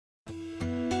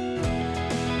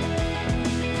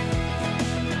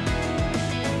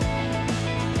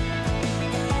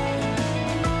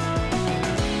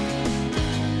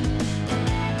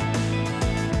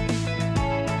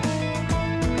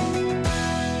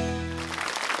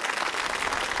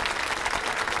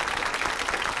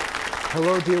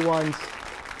Hello, dear ones.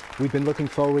 We've been looking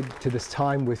forward to this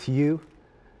time with you.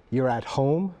 You're at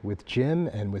home with Jim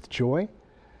and with Joy.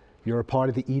 You're a part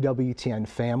of the EWTN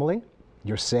family.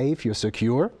 You're safe, you're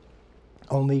secure.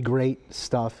 Only great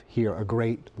stuff here, a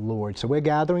great Lord. So we're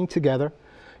gathering together.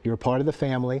 You're a part of the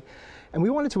family. And we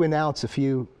wanted to announce a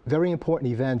few very important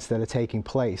events that are taking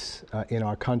place in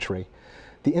our country.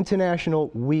 The International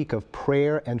Week of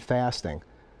Prayer and Fasting,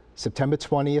 September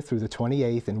 20th through the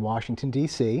 28th in Washington,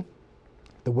 D.C.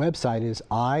 The website is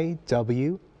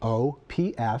IWOPF.org.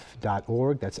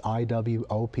 That's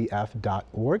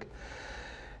IWOPF.org.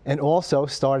 And also,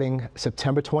 starting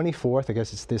September 24th, I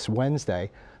guess it's this Wednesday,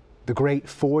 the great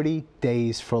 40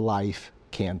 Days for Life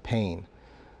campaign.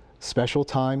 Special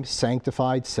time,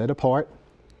 sanctified, set apart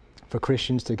for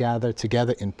Christians to gather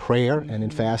together in prayer and in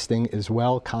fasting as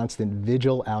well. Constant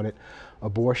vigil out at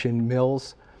abortion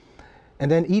mills.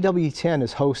 And then EWTN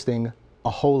is hosting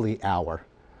a holy hour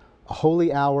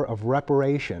of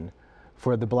reparation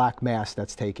for the Black Mass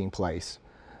that's taking place.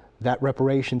 That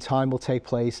reparation time will take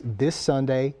place this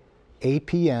Sunday, 8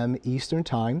 p.m. Eastern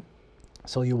Time.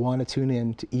 So you want to tune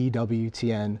in to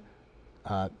EWTN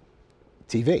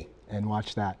TV and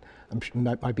watch that. I'm sure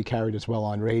that might be carried as well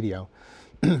on radio.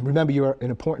 Remember, you're an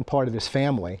important part of this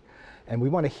family, and we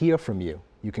want to hear from you.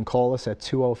 You can call us at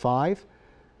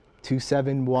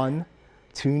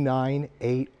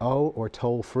 205-271-2980 or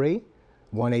toll free,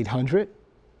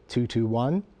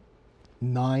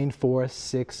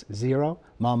 1-800-221-9460.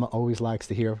 Mama always likes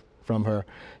to hear from her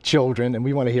children, and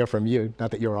we want to hear from you.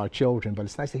 Not that you're our children, but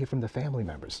it's nice to hear from the family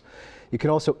members. You can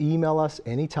also email us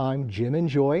anytime, Jim and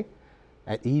Joy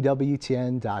at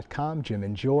EWTN.com, Jim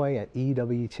and Joy at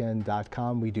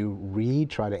EWTN.com. We do read,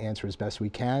 try to answer as best we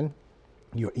can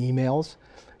your emails.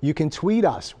 You can tweet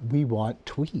us. We want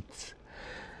tweets.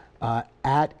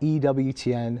 At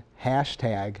EWTN,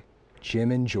 hashtag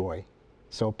Jim and Joy.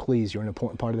 So please, you're an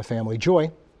important part of the family. Joy,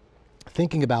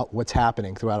 thinking about what's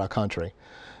happening throughout our country,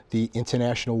 the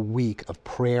International Week of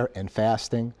Prayer and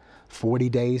Fasting, 40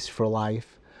 Days for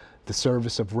Life, the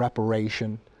service of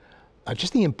reparation,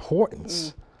 just the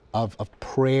importance of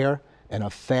prayer and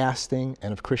of fasting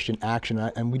and of Christian action.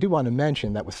 And we do want to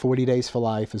mention that with 40 Days for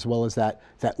Life, as well as that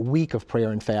week of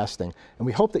prayer and fasting, and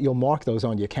we hope that you'll mark those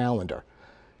on your calendar.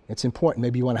 It's important.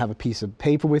 Maybe you want to have a piece of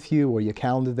paper with you or your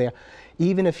calendar there.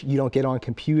 Even if you don't get on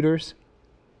computers,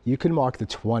 you can mark the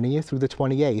 20th through the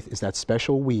 28th is that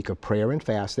special week of prayer and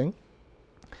fasting.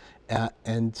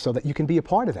 And so that you can be a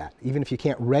part of that. Even if you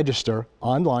can't register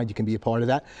online, you can be a part of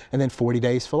that. And then 40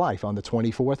 Days for Life on the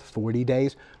 24th, 40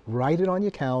 days. Write it on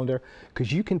your calendar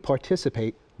because you can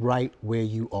participate right where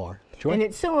you are. Joy? And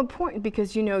it's so important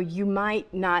because, you know, you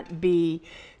might not be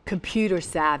computer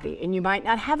savvy and you might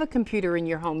not have a computer in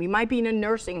your home. You might be in a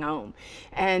nursing home,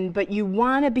 but you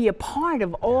want to be a part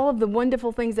of all of the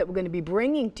wonderful things that we're going to be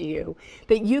bringing to you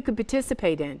that you could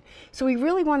participate in. So we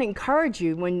really want to encourage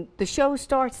you when the show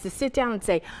starts to sit down and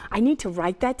say, I need to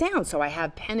write that down so I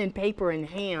have pen and paper in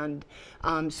hand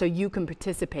so you can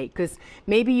participate, because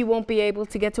maybe you won't be able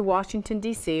to get to Washington,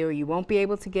 D.C., or you won't be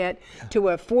able to get to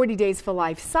a 40 Days for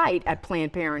Life site at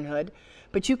Planned Parenthood.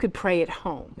 But you could pray at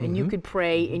home, and you could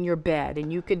pray in your bed,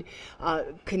 and you could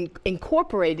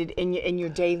incorporate it in your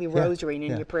daily rosary and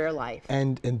in your prayer life.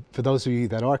 And for those of you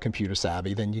that are computer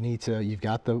savvy, then you've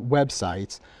got the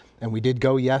websites, and we did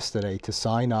go yesterday to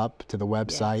sign up to the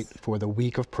website for the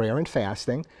week of prayer and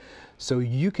fasting. So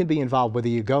you can be involved, whether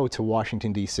you go to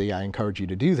Washington, D.C., I encourage you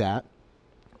to do that,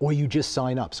 or you just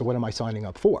sign up. So what am I signing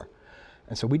up for?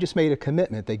 And so we just made a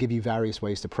commitment. They give you various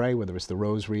ways to pray, whether it's the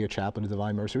Rosary or Chaplet of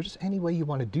Divine Mercy, or just any way you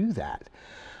want to do that.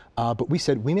 But we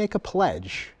said we make a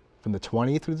pledge from the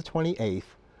 20th through the 28th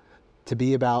to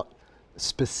be about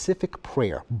specific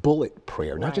prayer, bullet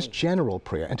prayer, not just general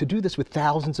prayer, and to do this with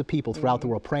thousands of people throughout the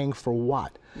world. Praying for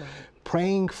what?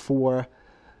 Praying for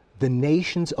the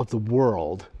nations of the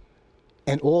world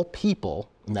and all people,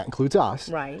 and that includes us,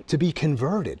 to be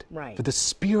converted, for the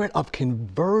spirit of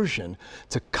conversion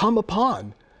to come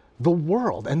upon the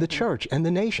world and the church and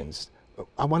the nations.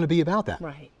 I want to be about that.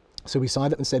 So we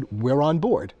signed up and said, we're on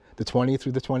board, the 20th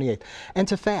through the 28th. And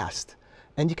to fast.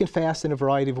 And you can fast in a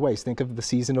variety of ways. Think of the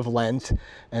season of Lent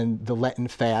and the Lenten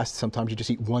fast. Sometimes you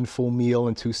just eat one full meal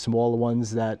and two smaller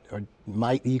ones that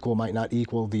might not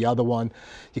equal the other one.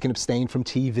 You can abstain from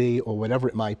TV or whatever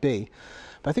it might be.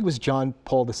 But I think it was John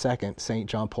Paul II, St.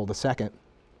 John Paul II,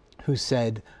 who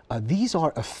said, these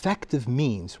are effective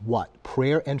means, what?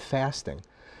 Prayer and fasting,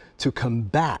 to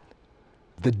combat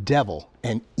the devil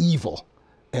and evil,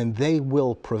 and they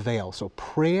will prevail. So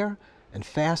prayer and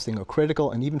fasting are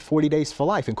critical, and even 40 Days for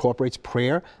Life incorporates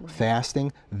prayer,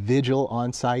 fasting, vigil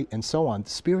on site, and so on.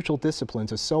 Spiritual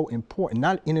disciplines are so important,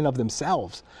 not in and of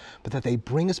themselves, but that they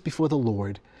bring us before the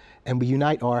Lord, and we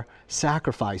unite our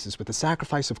sacrifices with the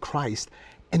sacrifice of Christ,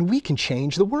 and we can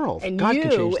change the world. And God can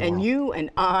change the world. And you and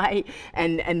I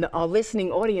and our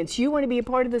listening audience, you want to be a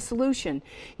part of the solution.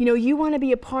 You know, you want to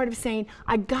be a part of saying,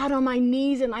 I got on my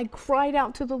knees and I cried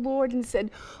out to the Lord and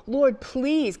said, Lord,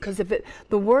 please, because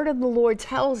the word of the Lord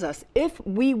tells us, if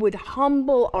we would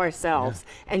humble ourselves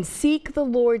and seek the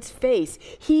Lord's face,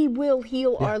 he will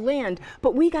heal our land.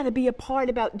 But we got to be a part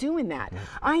about doing that.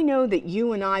 I know that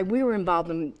you and I, we were involved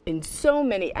in so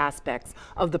many aspects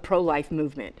of the pro-life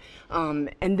movement.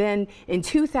 And then in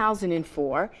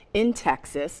 2004, in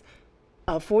Texas,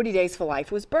 40 Days for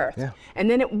Life was birthed. Yeah.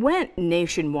 And then it went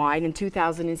nationwide in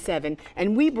 2007,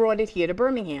 and we brought it here to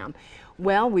Birmingham.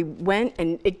 Well, we went,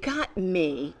 and it got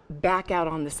me back out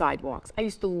on the sidewalks. I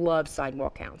used to love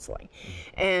sidewalk counseling.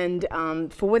 And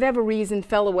for whatever reason,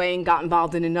 fell away and got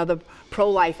involved in another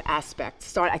pro-life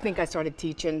aspect. I think I started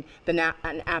teaching an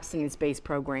abstinence-based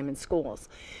program in schools.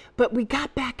 But we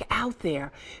got back out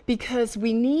there because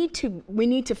we need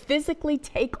to physically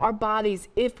take our bodies,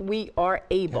 if we are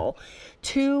able,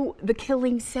 to the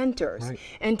killing centers,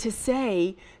 and to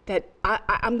say that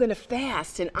I'm going to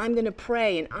fast and I'm going to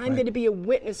pray and I'm going to be a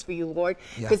witness for you, Lord,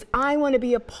 because I want to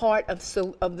be a part of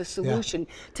the solution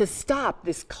to stop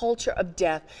this culture of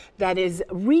death that is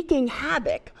wreaking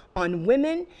havoc on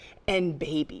women and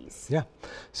babies. Yeah.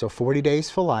 So 40 Days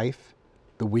for Life,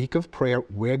 the week of prayer,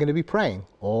 we're going to be praying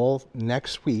all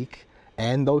next week.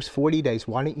 And those 40 days,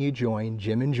 why don't you join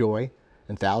Jim and Joy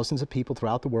and thousands of people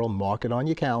throughout the world? Mark it on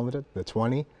your calendar, the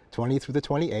 20th through the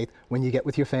 28th, when you get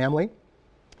with your family.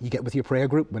 You get with your prayer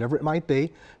group, whatever it might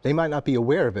be. They might not be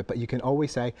aware of it, but you can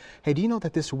always say, hey, do you know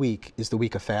that this week is the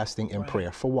week of fasting and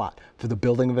prayer? For what? For the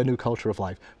building of a new culture of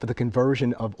life, for the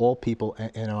conversion of all people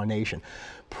in our nation.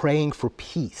 Praying for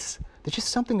peace. There's just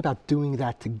something about doing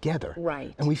that together.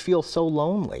 Right. And we feel so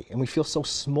lonely, and we feel so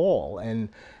small, and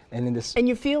in this... And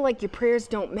you feel like your prayers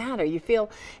don't matter. You feel,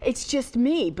 it's just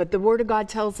me. But the Word of God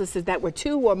tells us is that where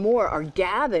two or more are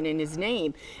gathered in His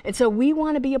name. And so we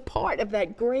want to be a part of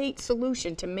that great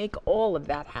solution to make all of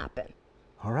that happen.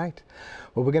 All right.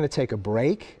 Well, we're going to take a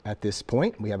break at this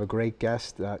point. We have a great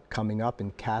guest coming up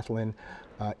in Kathleen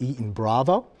Eaton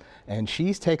Bravo. And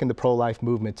she's taken the pro-life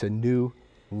movement to new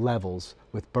levels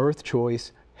with birth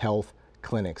choice health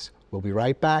clinics. We'll be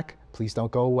right back. Please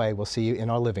don't go away. We'll see you in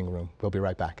our living room. We'll be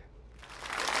right back.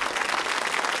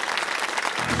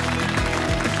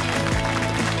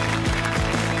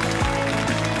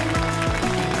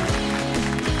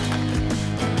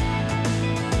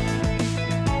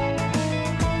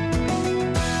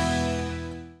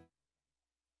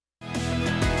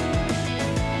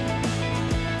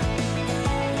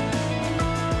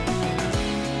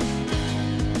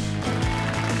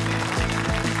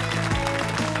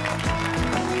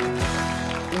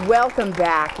 Welcome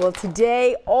back. Well,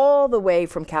 today, all the way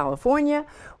from California,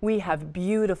 we have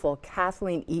beautiful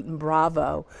Kathleen Eaton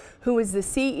Bravo, who is the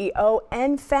CEO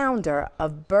and founder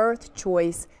of Birth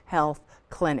Choice Health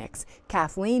Clinics.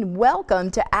 Kathleen,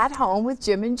 welcome to At Home with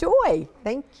Jim and Joy.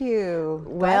 Thank you.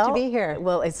 Glad to be here.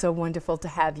 Well, it's so wonderful to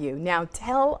have you. Now,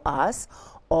 tell us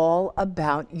all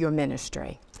about your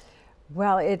ministry.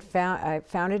 Well, I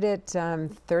founded it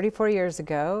 34 years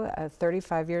ago.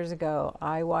 35 years ago,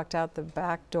 I walked out the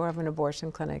back door of an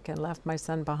abortion clinic and left my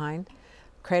son behind.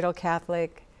 Cradle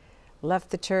Catholic, left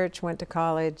the church, went to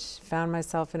college, found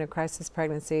myself in a crisis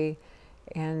pregnancy,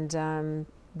 and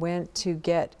went to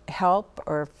get help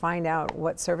or find out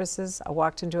what services. I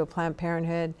walked into a Planned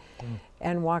Parenthood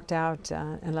and walked out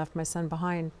and left my son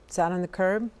behind. Sat on the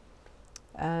curb.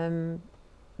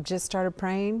 Just started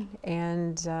praying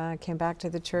and came back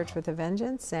to the church with a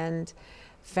vengeance and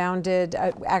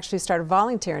actually started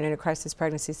volunteering in a crisis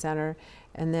pregnancy center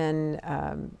and then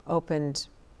opened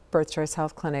Birth Choice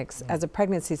Health Clinics as a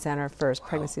pregnancy center first,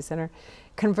 pregnancy center.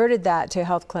 Converted that to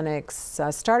health clinics,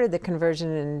 started the conversion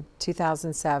in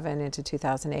 2007 into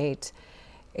 2008.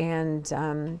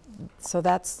 And so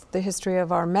that's the history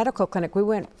of our medical clinic. We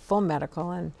went full medical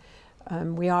and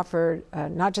we offer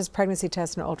not just pregnancy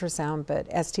tests and ultrasound, but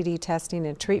STD testing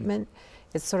and treatment.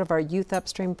 It's sort of our youth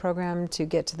upstream program to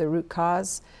get to the root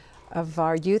cause of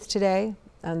our youth today,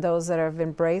 and those that have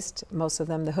embraced, most of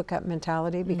them, the hookup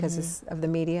mentality because of the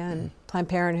media and Planned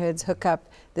Parenthood's hookup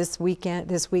this week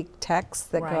texts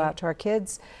that go out to our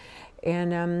kids.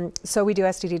 And so we do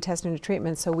STD testing and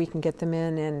treatment so we can get them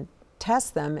in and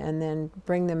test them and then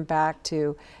bring them back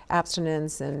to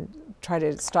abstinence and try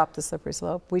to stop the slippery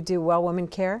slope. We do well woman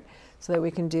care, so that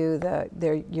we can do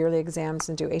their yearly exams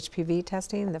and do HPV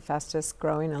testing, the fastest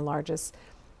growing and largest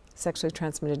sexually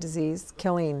transmitted disease,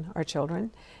 killing our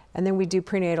children. And then we do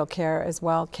prenatal care as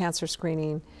well, cancer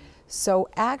screening. So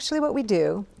actually what we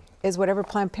do is whatever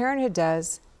Planned Parenthood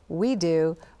does, we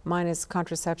do, minus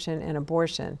contraception and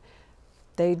abortion.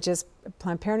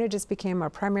 Planned Parenthood just became our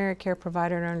primary care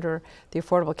provider under the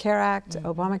Affordable Care Act,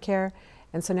 Obamacare.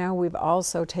 And so now we've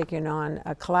also taken on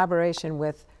a collaboration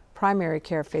with primary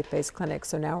care faith-based clinics.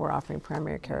 So now we're offering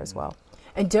primary care as well.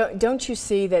 And don't you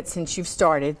see that since you've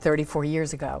started 34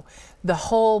 years ago, the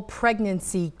whole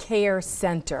pregnancy care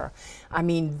center, I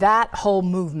mean, that whole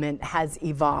movement has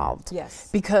evolved. Yes.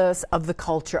 Because of the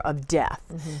culture of death.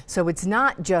 So it's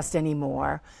not just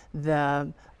anymore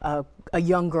a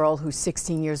young girl who's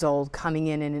 16 years old coming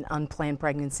in an unplanned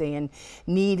pregnancy and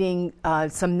needing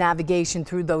some navigation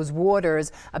through those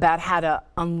waters about how to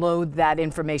unload that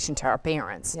information to our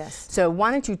parents. Yes. So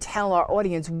why don't you tell our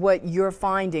audience what you're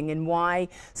finding and why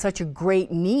such a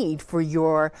great need for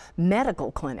your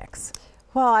medical clinics?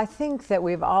 Well, I think that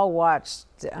we've all watched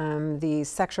the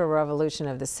sexual revolution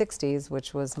of the 60s,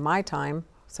 which was my time,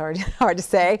 hard to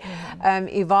say,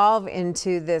 evolve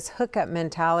into this hookup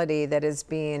mentality that is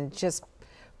being just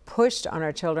pushed on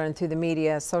our children through the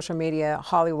media, social media,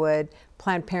 Hollywood,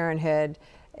 Planned Parenthood,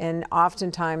 and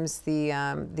oftentimes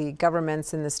the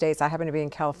governments in the states. I happen to be in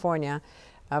California.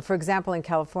 For example, in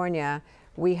California,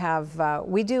 we're at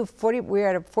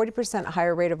a 40%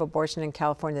 higher rate of abortion in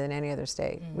California than any other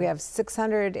state. We have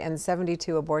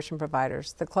 672 abortion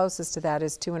providers. The closest to that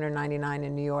is 299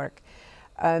 in New York.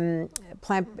 Planned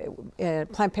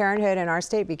Parenthood in our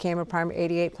state became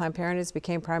 88 Planned Parenthoods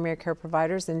became primary care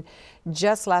providers, and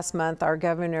just last month our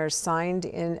governor signed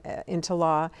into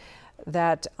law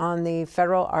that on the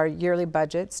our yearly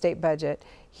budget, state budget,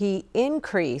 he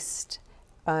increased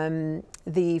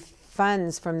the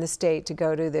funds from the state to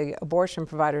go to the abortion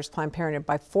providers, Planned Parenthood,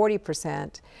 by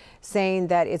 40%, saying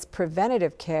that it's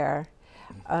preventative care.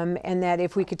 And that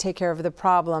if we could take care of the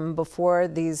problem before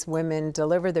these women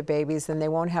deliver their babies, then they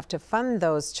won't have to fund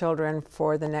those children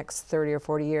for the next 30 or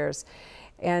 40 years.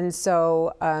 And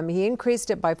so he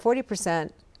increased it by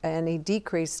 40%, and he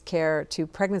decreased care to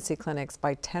pregnancy clinics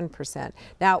by 10%.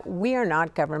 Now, we are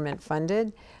not government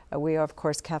funded. We are, of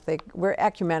course, Catholic. We're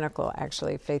ecumenical,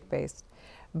 actually, faith-based.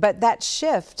 But that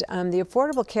shift, the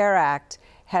Affordable Care Act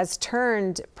has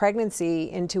turned pregnancy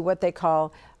into what they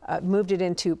call moved it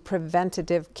into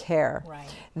preventative care. Right.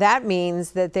 That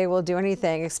means that they will do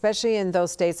anything, especially in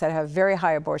those states that have very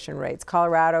high abortion rates.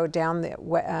 Colorado, down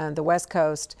the West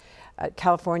Coast,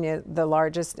 California, the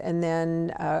largest, and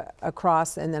then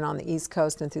across, and then on the East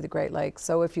Coast and through the Great Lakes.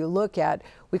 So if you look at,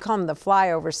 we call them the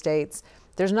flyover states,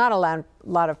 there's not a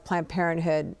lot of Planned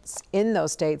Parenthood in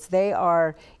those states. They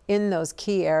are in those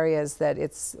key areas that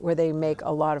it's where they make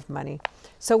a lot of money.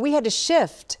 So we had to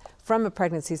shift from a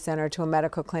pregnancy center to a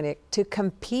medical clinic to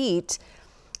compete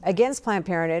against Planned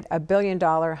Parenthood, $1 billion,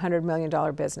 $100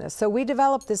 million business. So we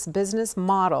developed this business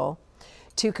model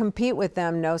to compete with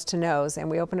them nose to nose, and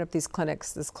we open up these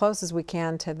clinics as close as we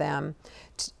can to them.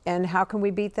 And how can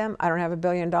we beat them? I don't have $1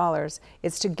 billion.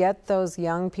 It's to get those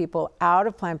young people out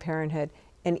of Planned Parenthood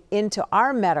and into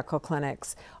our medical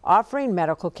clinics, offering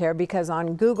medical care, because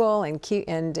on Google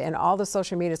and all the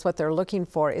social media, what they're looking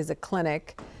for is a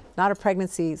clinic, not a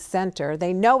pregnancy center.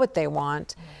 They know what they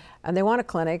want, and they want a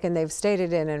clinic, and they've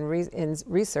stated in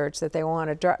research that they want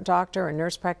a doctor, a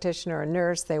nurse practitioner, a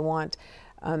nurse. They want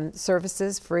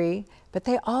services free, but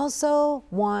they also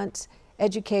want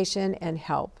education and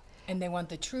help. And they want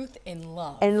the truth in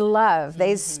love. And love.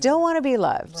 They still want to be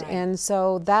loved. Right. And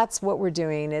so that's what we're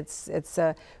doing. It's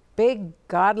a big,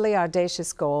 godly,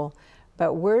 audacious goal.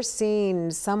 But we're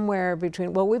seeing somewhere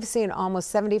between, we've seen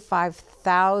almost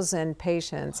 75,000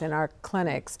 patients in our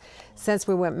clinics since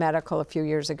we went medical a few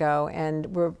years ago. And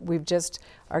we've just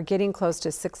are getting close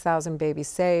to 6,000 babies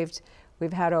saved.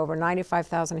 We've had over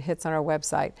 95,000 hits on our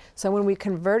website. So when we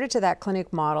converted to that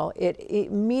clinic model, it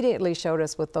immediately showed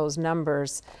us with those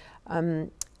numbers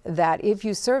that if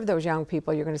you serve those young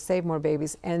people, you're going to save more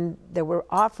babies, and that we're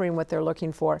offering what they're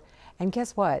looking for. And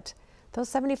guess what? Those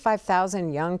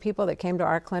 75,000 young people that came to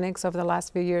our clinics over the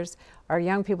last few years are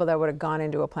young people that would have gone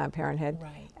into a Planned Parenthood,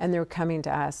 right, and they're coming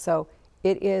to us. So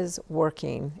it is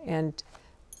working, and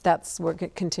that's what we're going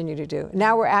to continue to do.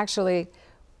 Now we're actually,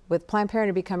 with Planned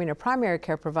Parenthood becoming a primary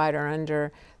care provider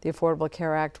under the Affordable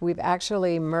Care Act, we've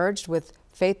actually merged with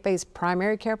faith-based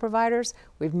primary care providers.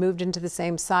 We've moved into the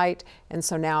same site, and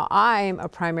so now I'm a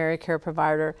primary care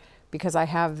provider because I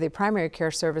have the primary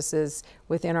care services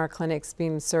within our clinics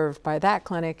being served by that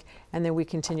clinic, and then we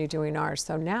continue doing ours.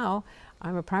 So now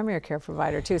I'm a primary care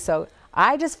provider too, so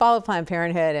I just follow Planned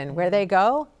Parenthood, and where they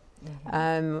go,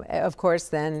 of course,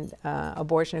 then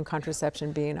abortion and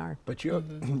contraception being our. But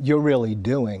you're really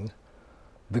doing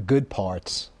the good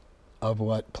parts of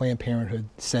what Planned Parenthood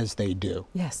says they do.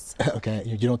 Yes. Okay,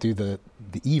 you don't do the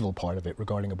evil part of it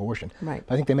regarding abortion. Right.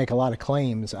 I think they make a lot of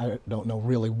claims. I don't know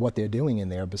really what they're doing in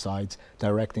there besides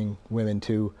directing women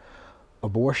to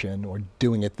abortion or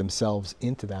doing it themselves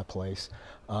into that place.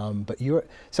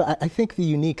 So I think the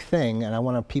unique thing, and I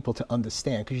want people to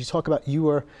understand, because you talk about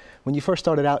when you first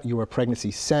started out, you were a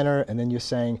pregnancy center, and then you're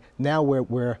saying now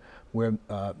we're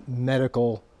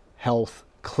medical health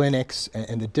clinics,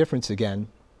 and the difference again.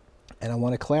 And I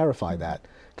want to clarify that,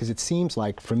 because it seems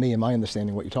like, for me, in my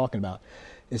understanding, what you're talking about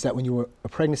is that when you were a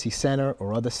pregnancy center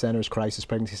or other centers, crisis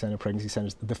pregnancy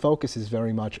centers, the focus is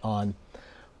very much on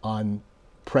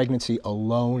pregnancy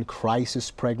alone, crisis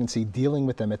pregnancy, dealing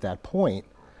with them at that point.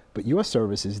 But your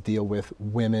services deal with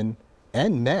women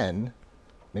and men,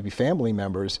 maybe family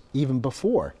members, even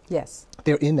before Yes.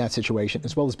 they're in that situation,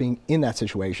 as well as being in that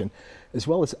situation, as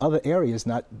well as other areas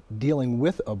not dealing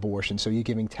with abortion. So you're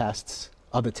giving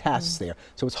other tests there.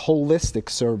 So it's holistic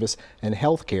service and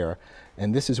healthcare,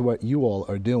 and this is what you all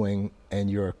are doing,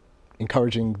 and you're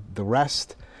encouraging the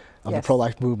rest of the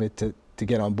pro-life movement to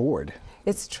get on board.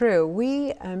 It's true.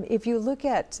 We, if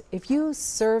you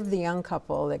serve the young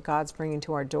couple that God's bringing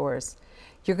to our doors,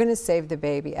 you're going to save the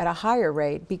baby at a higher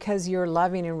rate because you're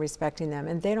loving and respecting them,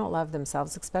 and they don't love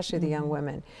themselves, especially the young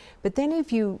women. But then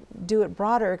if you do it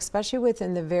broader, especially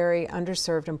within the very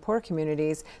underserved and poor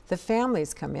communities, the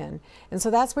families come in. And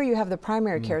so that's where you have the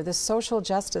primary care, the social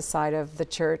justice side of the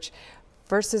church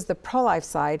versus the pro-life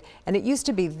side, and it used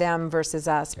to be them versus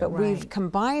us, but we've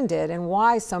combined it, and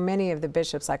why so many of the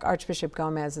bishops, like Archbishop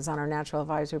Gomez is on our Natural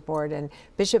Advisory Board, and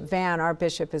Bishop Van, our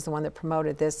bishop, is the one that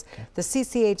promoted this. The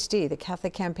CCHD, the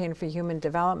Catholic Campaign for Human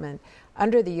Development,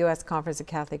 under the U.S. Conference of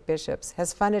Catholic Bishops,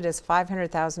 has funded us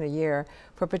 $500,000 a year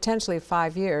for potentially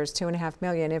 5 years, $2.5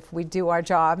 million if we do our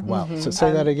job. Wow. So say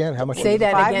that again. How much? Say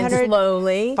that again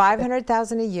slowly.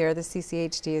 $500,000 a year the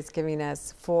CCHD is giving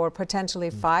us for potentially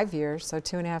 5 years, so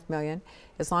 $2.5 million,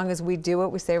 as long as we do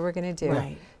what we say we're going to do.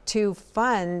 Right. To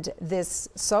fund this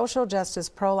social justice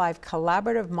pro-life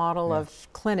collaborative model of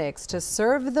clinics to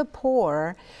serve the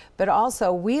poor, but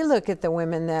also we look at the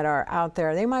women that are out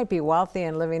there. They might be wealthy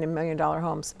and living in $1 million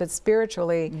homes, but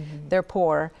spiritually they're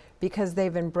poor because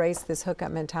they've embraced this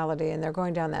hookup mentality and they're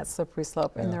going down that slippery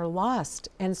slope and they're lost.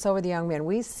 And so are the young men.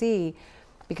 We see,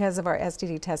 because of our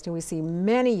STD testing, we see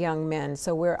many young men,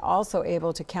 so we're also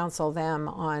able to counsel them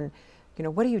on,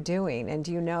 what are you doing? And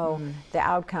do you know the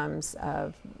outcomes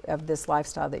of this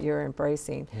lifestyle that you're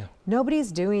embracing?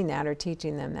 Nobody's doing that or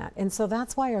teaching them that. And so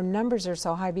that's why our numbers are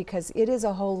so high, because it is a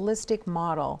holistic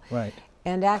model. Right.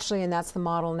 And actually, and that's the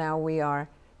model now we are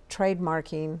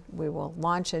trademarking. We will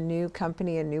launch a new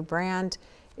company, a new brand.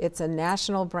 It's a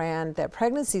national brand that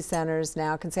pregnancy centers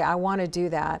now can say, I want to do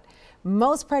that.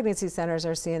 Most pregnancy centers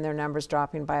are seeing their numbers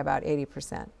dropping by about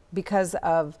 80% because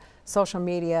of social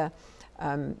media.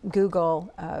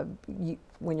 Google,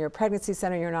 when you're a pregnancy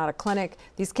center, you're not a clinic.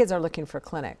 These kids are looking for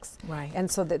clinics. Right. And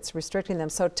so that's restricting them.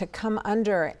 So to come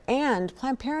under, and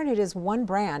Planned Parenthood is one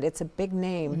brand, it's a big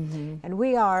name. And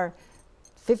we are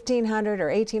 1,500 or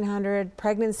 1,800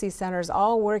 pregnancy centers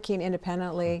all working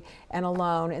independently and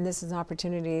alone. And this is an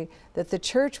opportunity that the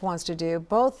church wants to do,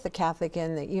 both the Catholic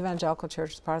and the evangelical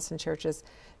churches, Protestant churches,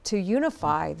 to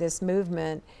unify this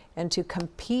movement and to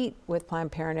compete with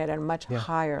Planned Parenthood at a much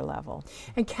higher level.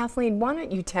 And Kathleen, why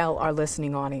don't you tell our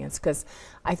listening audience, because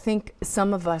I think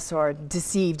some of us are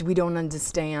deceived, we don't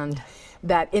understand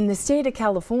that in the state of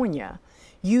California,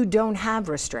 you don't have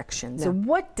restrictions. So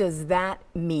what does that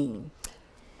mean?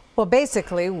 Well,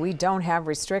 basically, we don't have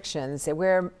restrictions.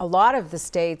 Where a lot of the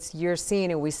states you're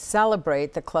seeing, and we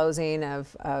celebrate the closing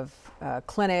of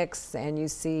clinics, and you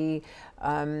see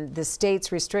the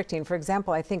states restricting. For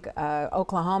example, I think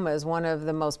Oklahoma is one of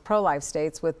the most pro-life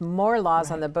states with more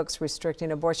laws on the books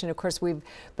restricting abortion. Of course, we've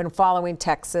been following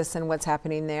Texas and what's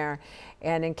happening there.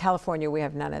 And in California, we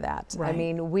have none of that. I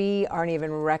mean, we aren't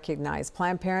even recognized.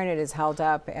 Planned Parenthood is held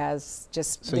up as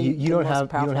just so you don't have a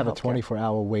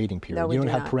 24-hour waiting period. No, you don't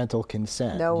do have not. parental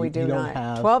consent. No, we do not.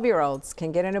 12-year-olds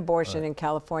can get an abortion in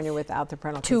California without the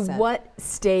parental consent. To what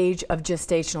stage of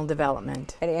gestational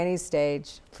development? At any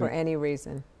stage, for any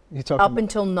reason. Up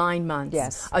until 9 months.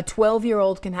 Yes. A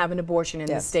 12-year-old can have an abortion in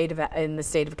the state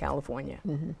of California.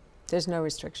 There's no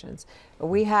restrictions.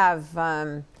 We have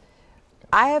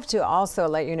I have to also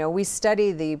let you know, we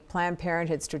study the Planned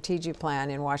Parenthood strategic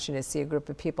plan in Washington, D.C., a group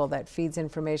of people that feeds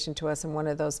information to us, and one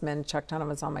of those men, Chuck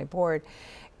Tunham, is on my board.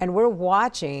 And we're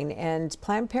watching, and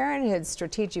Planned Parenthood's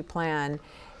strategic plan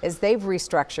is they've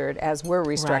restructured as we're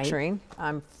restructuring.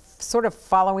 I'm sort of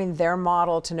following their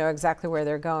model to know exactly where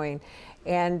they're going.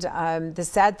 And the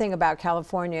sad thing about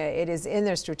California, it is in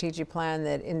their strategic plan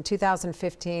that in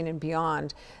 2015 and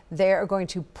beyond, they are going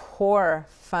to pour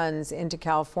funds into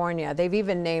California. They've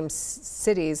even named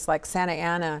cities like Santa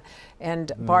Ana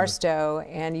and Barstow,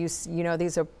 and you know,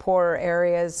 these are poor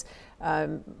areas,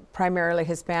 primarily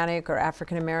Hispanic or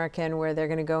African American, where they're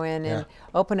going to go in and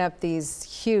open up these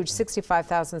huge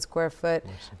 65,000 square foot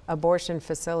abortion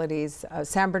facilities.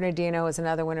 San Bernardino is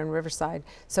another one in Riverside.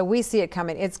 So we see it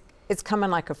coming. It's coming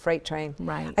like a freight train.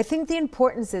 Right. I think the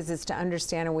importance is to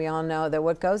understand, and we all know that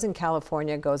what goes in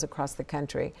California goes across the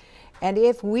country. And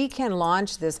if we can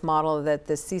launch this model that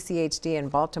the CCHD in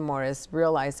Baltimore is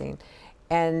realizing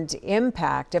and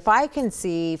impact, if I can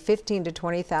see 15 to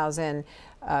 20,000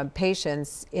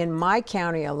 patients in my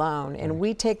county alone, and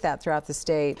we take that throughout the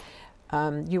state,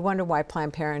 you wonder why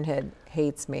Planned Parenthood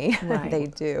hates me. Right. They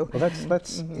do. Well,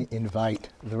 let's invite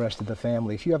the rest of the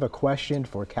family. If you have a question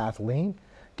for Kathleen,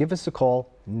 give us a call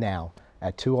now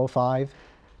at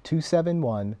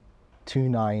 205-271-2980,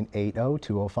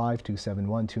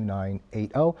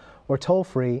 205-271-2980, or toll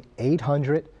free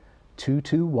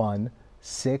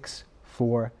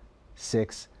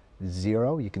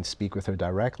 800-221-6460. You can speak with her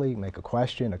directly, make a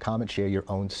question, a comment, share your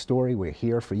own story. We're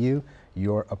here for you.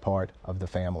 You're a part of the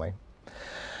family.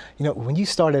 You know, when you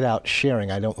started out sharing,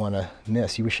 I don't want to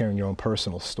miss, you were sharing your own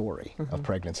personal story of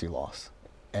pregnancy loss.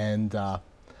 And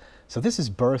so this is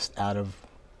birthed out of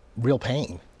real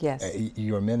pain,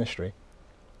 your ministry.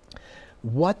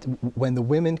 When the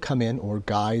women come in, or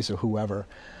guys or whoever,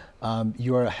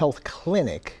 you're a health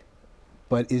clinic,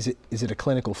 but is it a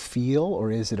clinical feel,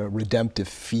 or is it a redemptive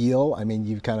feel? I mean,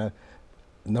 you've kind of,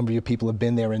 a number of you people have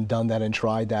been there and done that and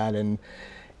tried that and,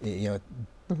 you know,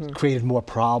 created more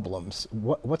problems.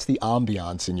 What's the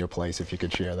ambiance in your place, if you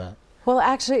could share that? Well,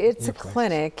 actually, it's a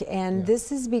clinic, and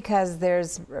this is because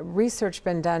there's research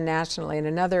been done nationally, and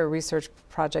another research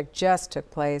project just took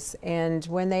place. And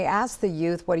when they ask the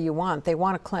youth, what do you want? They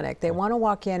want a clinic. They want to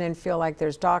walk in and feel like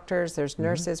there's doctors, there's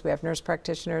nurses, we have nurse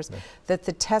practitioners, that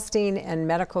the testing and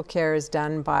medical care is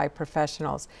done by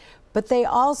professionals. But they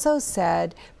also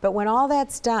said, but when all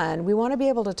that's done, we want to be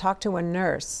able to talk to a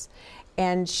nurse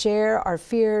and share our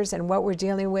fears and what we're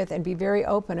dealing with, and be very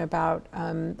open about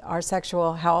our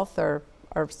sexual health or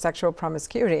sexual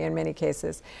promiscuity in many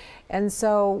cases. And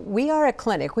so we are a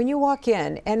clinic. When you walk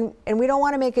in, and we don't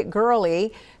want to make it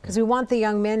girly, because we want the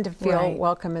young men to feel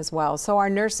welcome as well. So our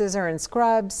nurses are in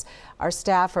scrubs, our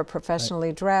staff are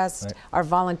professionally dressed, our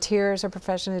volunteers are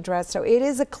professionally dressed. So it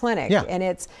is a clinic, and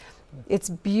it's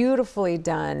beautifully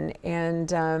done, and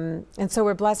so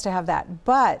we're blessed to have that.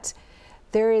 But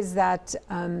there is that,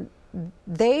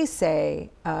 they say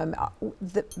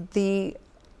the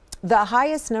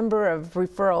highest number of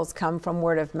referrals come from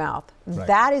word of mouth.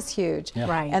 That is huge.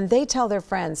 And they tell their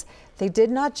friends, they did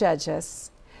not judge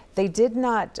us. They did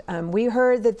not, we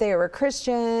heard that they were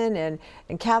Christian and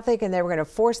Catholic, and they were going to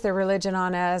force their religion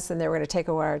on us, and they were going to take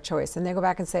away our choice. And they go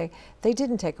back and say, they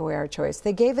didn't take away our choice.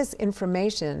 They gave us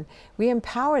information. We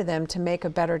empower them to make a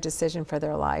better decision for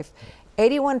their life.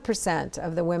 81%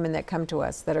 of the women that come to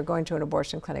us that are going to an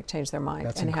abortion clinic change their mind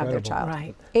and have their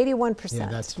child. 81%. Yeah,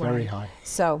 that's very high.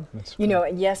 So, you know,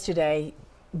 yesterday,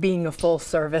 being a full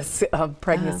service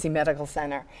pregnancy medical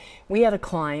center, we had a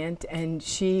client, and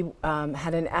she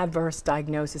had an adverse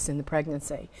diagnosis in the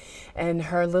pregnancy, and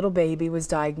her little baby was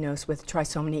diagnosed with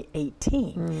trisomy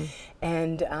 18,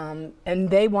 and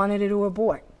they wanted her to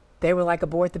abort. They were like,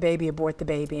 abort the baby,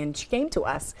 and she came to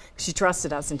us. She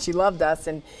trusted us, and she loved us,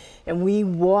 and we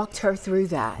walked her through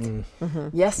that.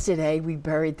 Yesterday, we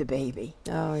buried the baby.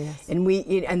 Oh, yes. And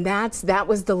that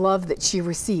was the love that she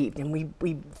received, and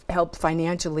we helped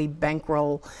financially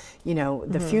bankroll, you know,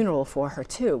 the funeral for her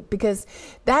too, because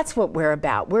that's what we're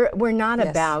about. We're not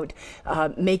about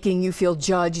making you feel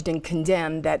judged and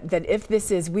condemned. That if this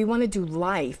is, we want to do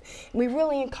life. And we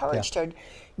really encouraged her.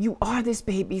 You are this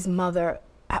baby's mother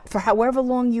for however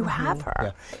long you have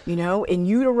her, you know, in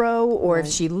utero, or if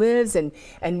she lives, and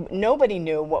nobody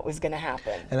knew what was going to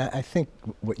happen. And I think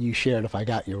what you shared, if I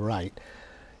got you right,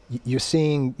 you're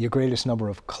seeing your greatest number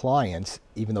of clients,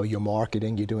 even though you're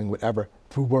marketing, you're doing whatever,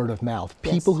 through word of mouth.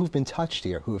 People who've been touched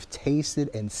here, who have tasted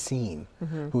and seen,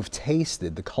 who have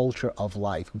tasted the culture of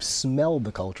life, who've smelled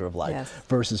the culture of life,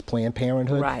 versus Planned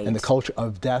Parenthood and the culture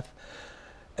of death.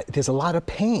 There's a lot of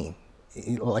pain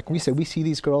like we said, we see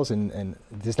these girls, and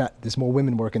there's more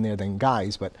women working there than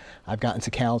guys, but I've gotten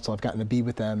to counsel, I've gotten to be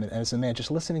with them, and as a man,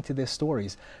 just listening to their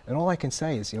stories, and all I can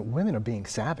say is, women are being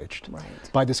savaged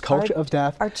by this culture of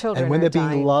death. Our children and when they're being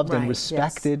dying. loved and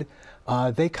respected,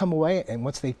 they come away, and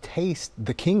once they taste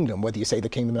the kingdom, whether you say the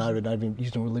kingdom or not even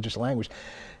using religious language,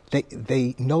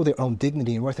 they know their own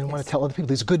dignity and worth, and want to tell other people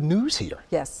there's good news here.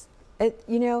 Yes.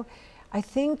 I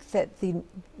think that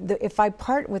if I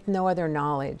part with no other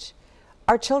knowledge,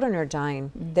 our children are dying.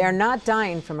 Mm-hmm. They're not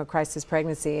dying from a crisis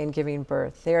pregnancy and giving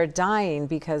birth. They are dying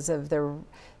because of of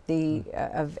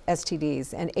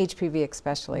STDs and HPV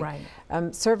especially,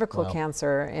 cervical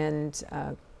cancer and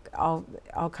all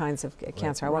kinds of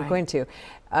cancer. I won't go into.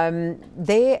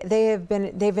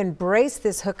 They've embraced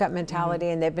this hookup mentality,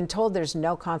 and they've been told there's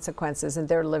no consequences, and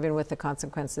they're living with the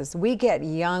consequences. We get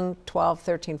young 12,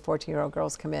 13, 14-year-old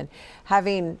girls come in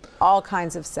having all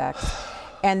kinds of sex,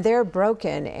 and they're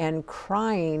broken and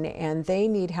crying, and they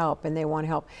need help and they want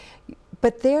help.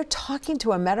 But they're talking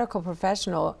to a medical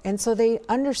professional, and so they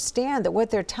understand that what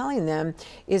they're telling them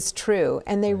is true,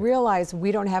 and they realize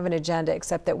we don't have an agenda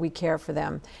except that we care for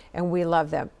them and we love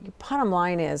them. Bottom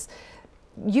line is,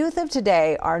 youth of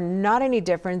today are not any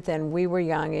different than we were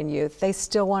young in youth. They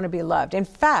still want to be loved. In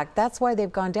fact, that's why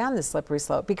they've gone down this slippery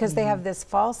slope, because they have this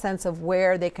false sense of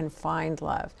where they can find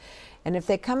love. And if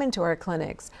they come into our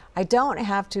clinics, I don't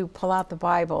have to pull out the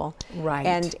Bible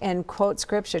and quote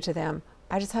scripture to them.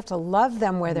 I just have to love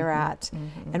them where they're at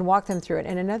and walk them through it.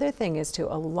 And another thing is, too,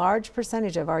 a large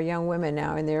percentage of our young women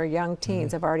now in their young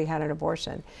teens have already had an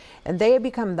abortion. And they have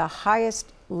become the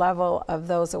highest level of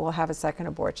those that will have a second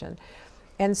abortion.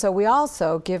 And so we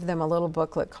also give them a little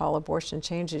booklet called Abortion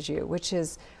Changes You, which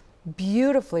is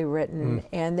beautifully written,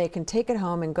 and they can take it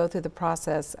home and go through the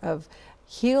process of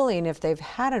healing if they've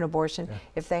had an abortion.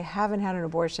 If they haven't had an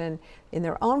abortion, in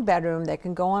their own bedroom, they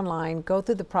can go online, go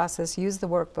through the process, use the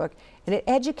workbook, and it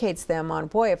educates them on,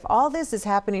 boy, if all this is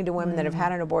happening to women that have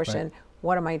had an abortion,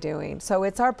 what am I doing? So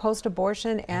it's our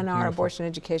post-abortion and our abortion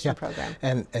education program.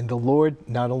 And the Lord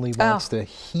not only wants to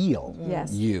heal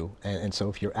you, and so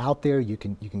if you're out there, you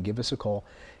can give us a call.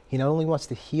 He not only wants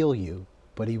to heal you,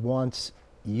 but he wants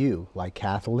you, like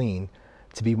Kathleen,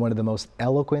 to be one of the most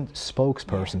eloquent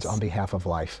spokespersons on behalf of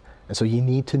life. And so you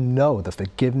need to know the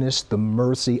forgiveness, the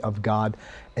mercy of God,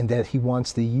 and that he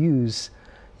wants to use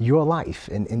your life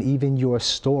and even your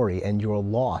story and your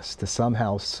loss to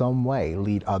somehow, some way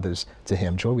lead others to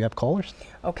him. Joy, we have callers?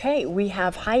 Okay, we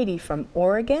have Heidi from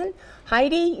Oregon.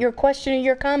 Heidi, your question or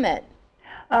your comment?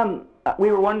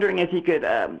 We were wondering if you could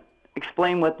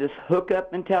explain what this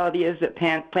hookup mentality is that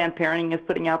Planned Parenthood is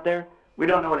putting out there. We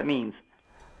don't know what it means.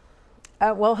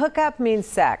 Well, hookup means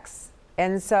sex.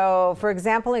 And so, for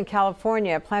example, in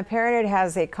California, Planned Parenthood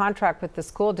has a contract with the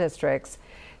school districts.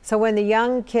 So when the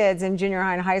young kids in junior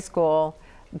high and high school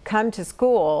come to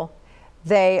school,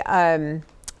 they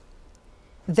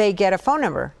get a phone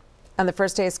number on the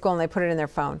first day of school, and they put it in their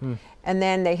phone. And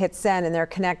then they hit send, and they're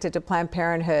connected to Planned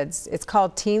Parenthood's. It's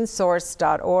called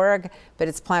teensource.org, but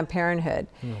it's Planned Parenthood.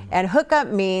 And hookup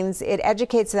means it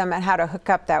educates them on how to hook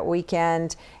up that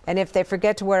weekend. And if they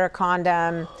forget to wear a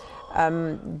condom,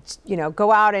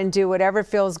 go out and do whatever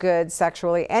feels good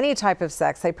sexually, any type of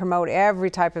sex. They promote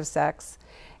every type of sex.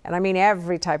 And I mean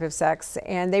every type of sex.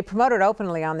 And they promote it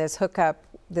openly on this hookup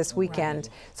this weekend.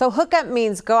 So hookup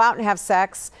means go out and have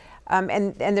sex.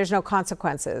 And there's no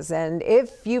consequences. And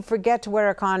if you forget to wear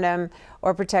a condom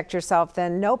or protect yourself,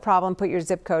 then no problem, put your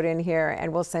zip code in here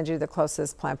and we'll send you the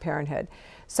closest Planned Parenthood.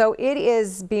 So it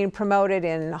is being promoted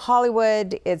in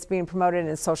Hollywood, it's being promoted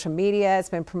in social media, it's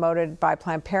been promoted by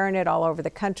Planned Parenthood all over the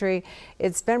country.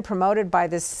 It's been promoted by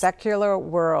this secular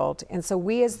world. And so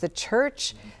we as the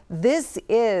church, this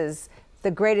is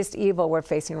the greatest evil we're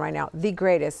facing right now. The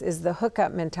greatest is the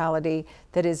hookup mentality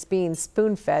that is being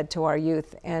spoon-fed to our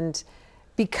youth. And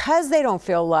because they don't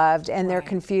feel loved and they're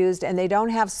confused and they don't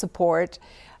have support,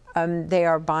 they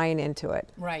are buying into it.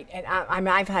 Right. And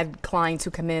I've had clients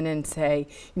who come in and say,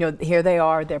 here they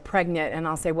are, they're pregnant. And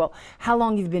I'll say, well, how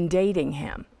long have you been dating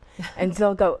him? And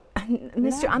they'll go,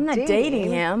 Mister, I'm not dating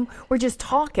him. We're just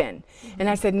talking. And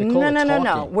I said,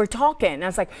 no, we're talking. And I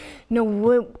was like,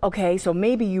 no, okay, so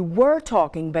maybe you were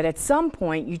talking, but at some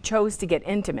point you chose to get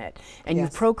intimate and you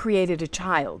procreated a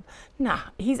child. Nah,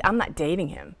 I'm not dating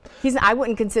him. I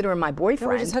wouldn't consider him my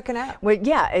boyfriend. No, we're just hooking up. Well,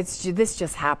 yeah, this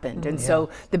just happened. And so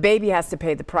the baby has to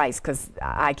pay the price because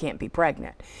I can't be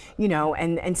pregnant,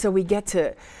 and so we get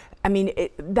to,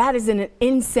 that is an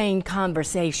insane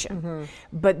conversation.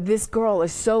 But this girl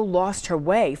has so lost her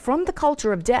way from the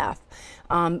culture of death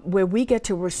where we get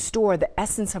to restore the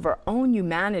essence of our own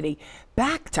humanity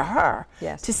back to her.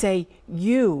 Yes. To say,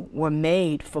 you were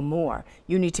made for more.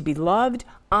 You need to be loved,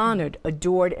 honored,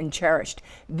 adored, and cherished.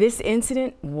 This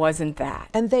incident wasn't that.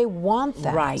 And they want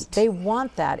that. Right. They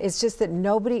want that. It's just that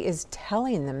nobody is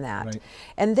telling them that. Right.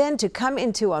 And then to come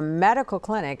into a medical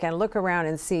clinic and look around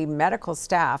and see medical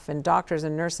staff and doctors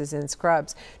and nurses in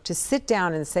scrubs, to sit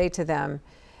down and say to them,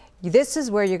 this is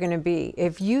where you're going to be.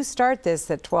 If you start this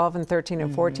at 12 and 13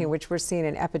 and 14, which we're seeing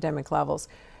in epidemic levels,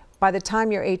 by the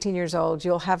time you're 18 years old,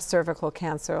 you'll have cervical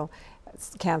cancer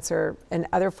and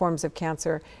other forms of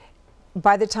cancer.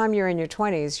 By the time you're in your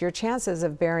 20s, your chances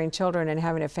of bearing children and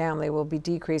having a family will be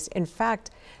decreased. In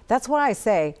fact, that's why I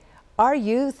say our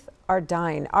youth are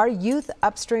dying. Our youth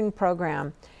upstream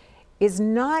program is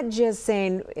not just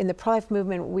saying in the pro-life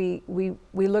movement we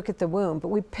look at the womb, but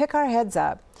we pick our heads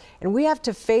up and we have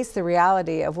to face the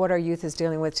reality of what our youth is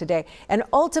dealing with today. And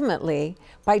ultimately,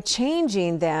 by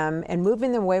changing them and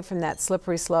moving them away from that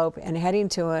slippery slope and heading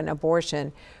to an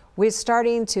abortion, we're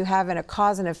starting to have a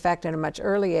cause and effect at a much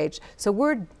early age. So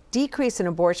we're decreasing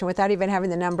abortion without even having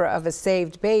the number of a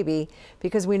saved baby,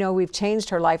 because we know we've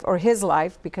changed her life or his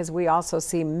life, because we also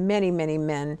see many, many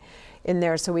men in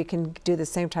there, so we can do the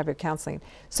same type of counseling.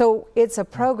 So it's a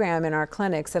program in our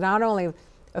clinics that not only,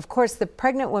 of course, the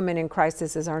pregnant woman in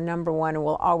crisis is our number one and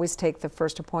we'll always take the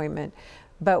first appointment,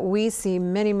 but we see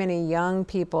many, many young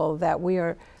people that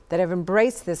have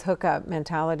embraced this hookup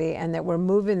mentality, and that we're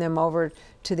moving them over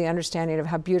to the understanding of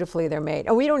how beautifully they're made.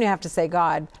 And we don't have to say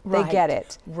God, they get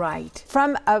it. Right.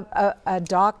 From a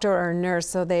doctor or a nurse,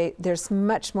 so there's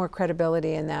much more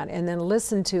credibility in that. And then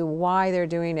listen to why they're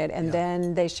doing it, and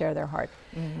then they share their heart.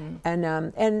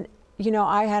 And you know,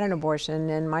 I had an abortion,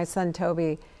 and my son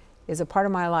Toby is a part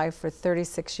of my life for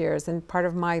 36 years, and part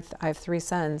of I have 3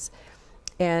 sons.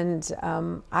 And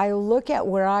I look at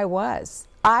where I was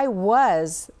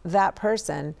that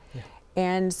person.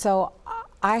 And so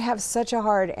I have such a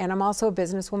heart, and I'm also a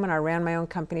businesswoman. I ran my own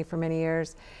company for many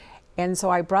years. And so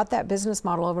I brought that business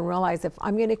model over and realized if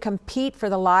I'm going to compete for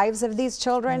the lives of these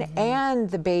children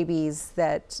and the babies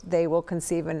that they will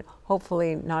conceive, and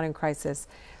hopefully not in crisis,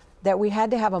 that we had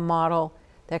to have a model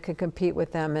that could compete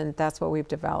with them, and that's what we've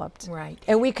developed. Right.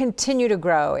 And we continue to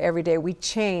grow every day. We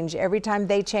change. Every time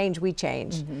they change, we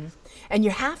change. And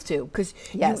you have to, because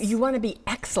you want to be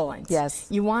excellent. Yes.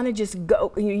 You want to just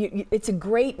go. It's a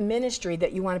great ministry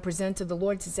that you want to present to the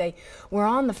Lord, to say, we're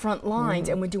on the front lines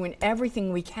and we're doing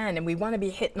everything we can, and we want to be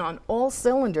hitting on all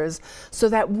cylinders so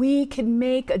that we can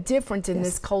make a difference in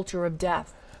this culture of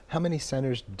death. How many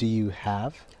centers do you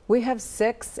have? We have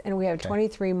 6, and we have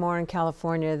 23 more in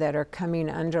California that are coming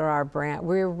under our brand.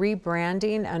 We're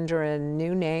rebranding under a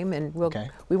new name, and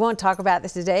we won't talk about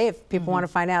this today. If people want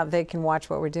to find out, they can watch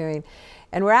what we're doing.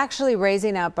 And we're actually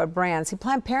raising up a brand. See,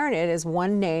 Planned Parenthood is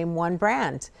one name, one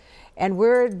brand. And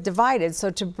we're divided. So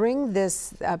to bring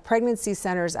this pregnancy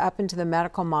centers up into the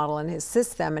medical model and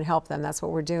assist them and help them, that's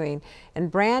what we're doing. And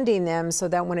branding them so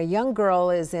that when a young girl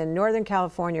is in Northern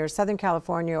California or Southern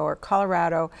California or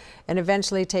Colorado, and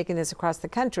eventually taking this across the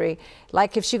country,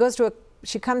 like if she goes to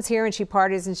she comes here and she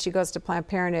parties and she goes to Planned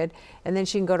Parenthood, and then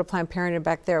she can go to Planned Parenthood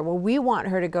back there. Well, we want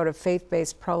her to go to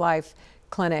faith-based pro-life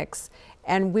clinics.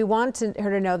 And we want her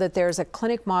to know that there's a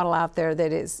clinic model out there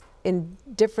that is in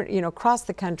different, across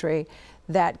the country,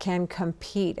 that can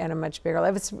compete at a much bigger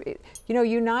level. If it's,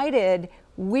 united,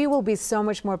 we will be so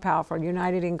much more powerful,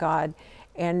 united in God,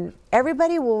 and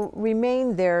everybody will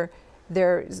remain their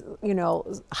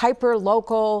hyper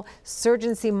local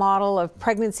surgency model of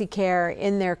pregnancy care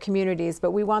in their communities,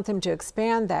 but we want them to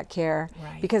expand that care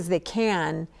because they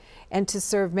can, and to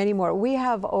serve many more. We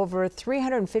have over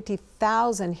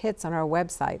 350,000 hits on our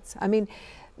websites. I mean,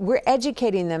 we're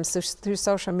educating them through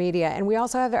social media, and we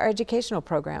also have our educational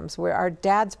programs. We're our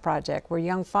Dad's Project, where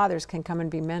young fathers can come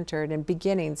and be mentored, and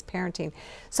beginnings, parenting.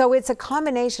 So it's a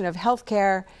combination of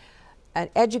healthcare,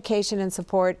 education and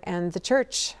support, and the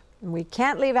church. We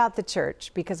can't leave out the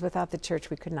church, because without the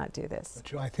church we could not do this.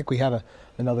 I think we have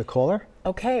another caller.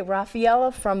 Okay,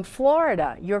 Rafaela from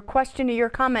Florida. Your question or your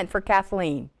comment for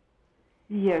Kathleen?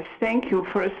 Yes, thank you,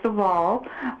 first of all,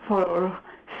 for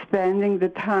spending the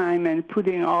time and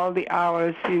putting all the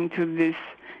hours into this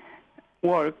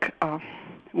work.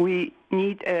 We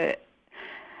need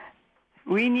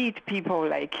people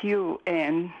like you,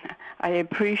 and I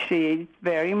appreciate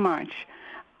very much.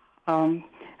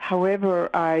 However,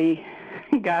 I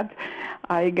got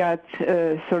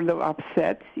sort of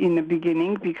upset in the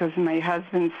beginning because my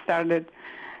husband started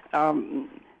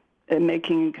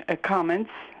making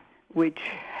comments which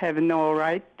have no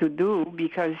right to do,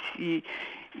 because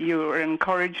your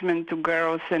encouragement to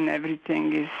girls and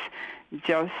everything is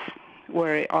just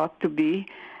where it ought to be.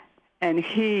 And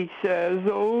he says,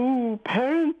 oh,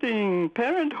 parenthood,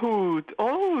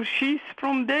 oh, she's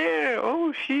from there,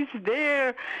 oh, she's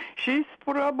there, she's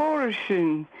for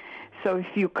abortion. So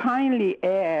if you kindly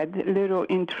add a little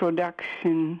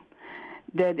introduction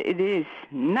that it is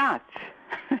not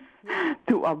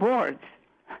to abort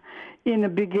in the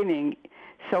beginning.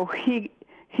 So he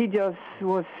just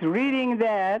was reading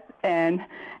that and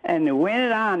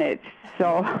went on it.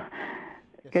 So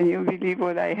can you believe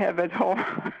what I have at home?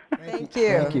 Thank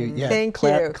you. Thank you. Yeah. Thank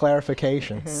you.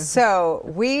 Clarification. So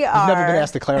we are. You've never been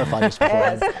asked to clarify this before.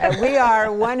 Yes, we are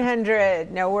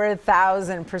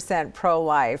 1,000%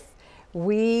 pro-life.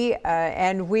 We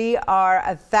are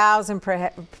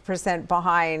 1,000%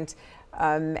 behind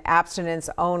abstinence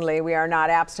only. We are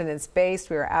not abstinence-based.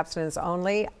 We are abstinence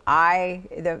only.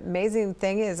 The amazing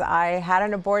thing is I had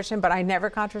an abortion, but I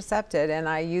never contracepted, and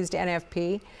I used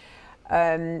NFP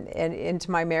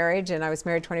into my marriage, and I was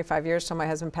married 25 years till my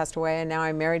husband passed away, and now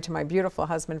I'm married to my beautiful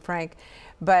husband, Frank.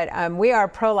 But we are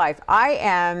pro-life. I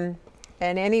am,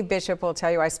 and any bishop will tell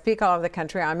you, I speak all over the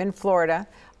country. I'm in Florida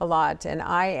a lot, and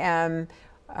I am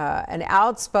an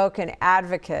outspoken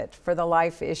advocate for the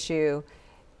life issue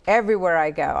everywhere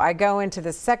I go. I go into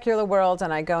the secular world,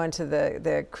 and I go into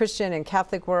the Christian and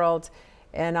Catholic world,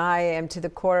 and I am, to the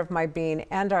core of my being,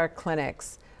 and our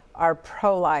clinics are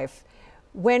pro-life.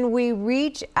 When we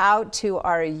reach out to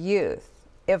our youth,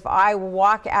 if I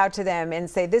walk out to them and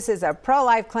say, this is a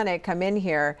pro-life clinic, come in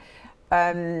here,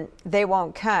 they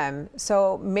won't come.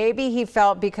 So maybe he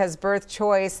felt because birth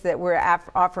choice that we're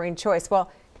offering choice.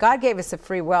 Well, God gave us a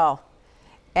free will.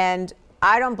 And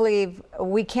I don't believe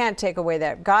we can't take away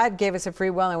that. God gave us a free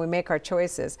will and we make our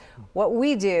choices. What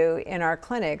we do in our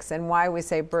clinics, and why we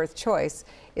say birth choice,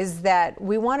 is that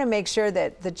we want to make sure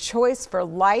that the choice for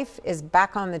life is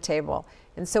back on the table.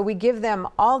 And so we give them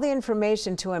all the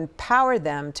information to empower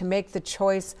them to make the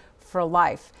choice for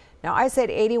life. Now, I said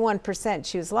 81%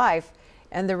 choose life,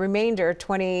 and the remainder,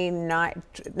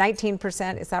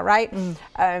 19%, is that right?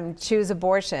 Choose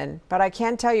abortion. But I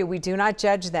can tell you, we do not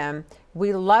judge them.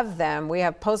 We love them. We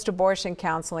have post-abortion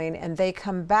counseling, and they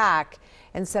come back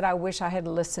and said, I wish I had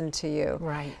listened to you.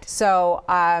 Right. So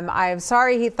I'm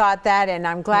sorry he thought that, and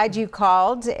I'm glad you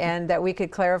called and that we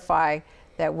could clarify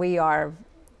that we are.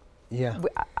 Yeah.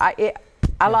 I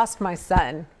lost my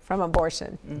son from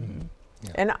abortion. Mm-hmm.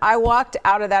 Yeah. And I walked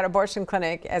out of that abortion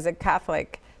clinic as a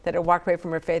Catholic that had walked away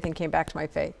from her faith and came back to my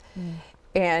faith.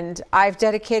 And I've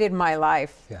dedicated my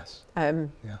life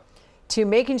to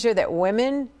making sure that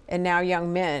women and now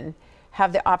young men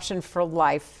have the option for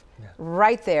life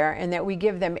right there, and that we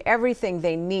give them everything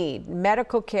they need,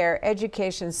 medical care,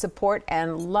 education, support,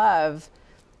 and love,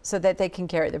 so that they can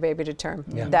carry their baby to term.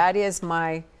 Yeah. That is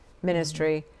my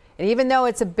ministry. And even though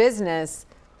it's a business,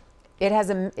 it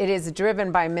is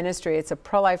driven by ministry. It's a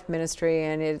pro-life ministry,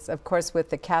 and it's, of course, with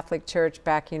the Catholic Church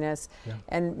backing us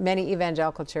and many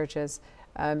evangelical churches.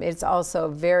 It's also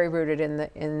very rooted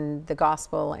in the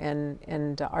gospel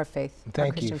and our faith.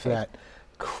 Thank you for that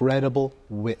credible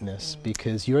witness,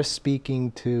 because you're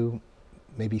speaking to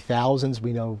maybe thousands,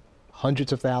 we know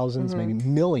hundreds of thousands, maybe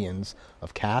millions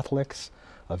of Catholics,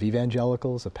 of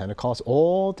evangelicals, of Pentecostals,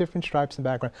 all different stripes and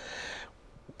backgrounds.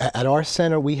 At our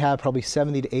center, we have probably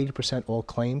 70 to 80% all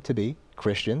claim to be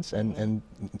Christians, and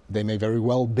they may very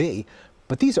well be,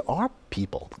 but these are our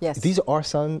people. Yes. These are our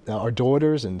sons, our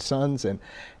daughters and sons,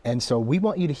 and so we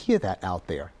want you to hear that out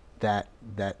there, that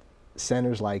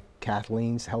centers like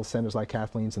Kathleen's, health centers like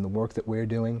Kathleen's, and the work that we're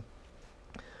doing,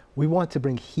 we want to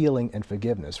bring healing and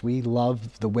forgiveness. We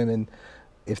love the women,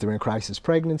 if they're in crisis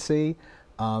pregnancy,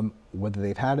 whether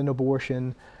they've had an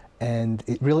abortion, and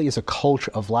it really is a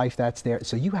culture of life that's there.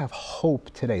 So you have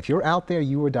hope today. If you're out there,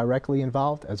 you were directly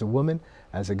involved as a woman,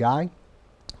 as a guy,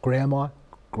 grandma,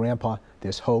 grandpa,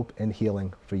 there's hope and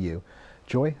healing for you.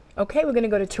 Joy? Okay, we're going to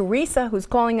go to Teresa, who's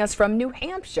calling us from New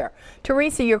Hampshire.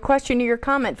 Teresa, your question or your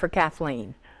comment for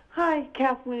Kathleen? Hi,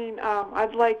 Kathleen.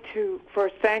 I'd like to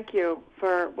first thank you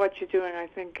for what you're doing. I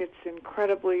think it's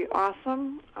incredibly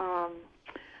awesome.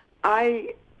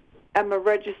 I am a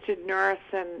registered nurse,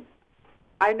 and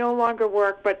I no longer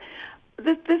work, but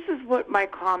this is what my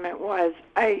comment was.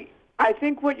 I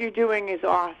think what you're doing is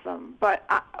awesome, but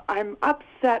I'm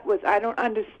upset with, I don't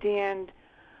understand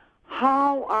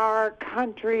how our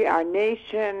country, our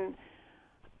nation,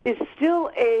 is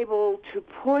still able to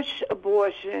push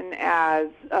abortion as,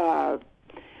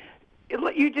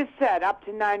 you just said, up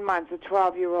to 9 months, a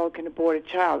 12-year-old can abort a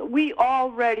child. We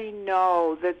already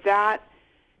know that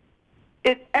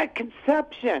at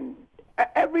conception,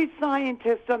 every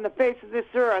scientist on the face of this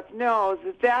earth knows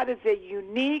that is a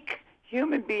unique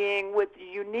human being with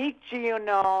a unique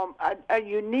genome, a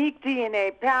unique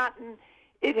DNA pattern.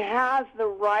 It has the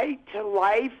right to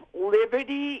life,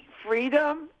 liberty,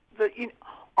 freedom,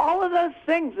 all of those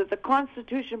things that the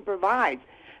Constitution provides.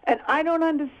 And I don't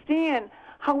understand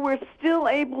how we're still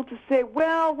able to say,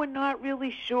 well, we're not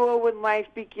really sure when life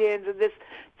begins, or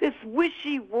this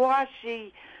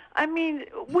wishy-washy. I mean,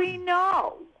 we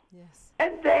know, Yes.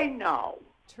 and they know.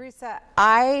 Teresa,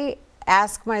 I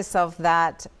ask myself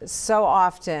that so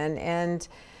often, and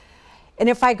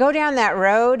if I go down that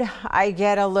road, I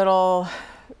get a little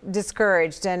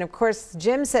discouraged. And of course,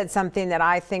 Jim said something that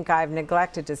I think I've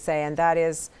neglected to say, and that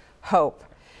is hope.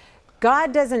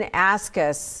 God doesn't ask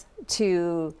us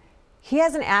to, he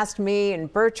hasn't asked me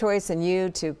and Birth Choice and you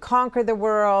to conquer the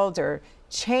world or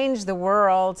change the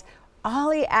world. All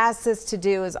he asks us to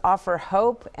do is offer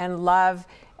hope and love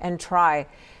and try.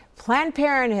 Planned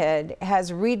Parenthood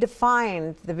has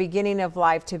redefined the beginning of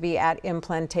life to be at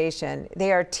implantation.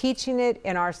 They are teaching it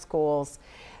in our schools.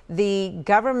 The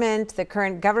government, the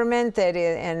current government that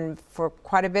is, and for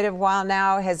quite a bit of a while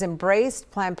now, has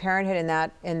embraced Planned Parenthood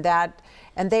in that,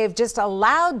 and they've just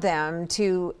allowed them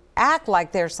to act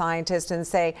like they're scientists and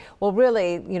say, well,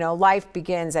 really, life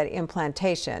begins at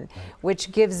implantation,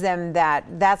 which gives them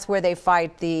that's where they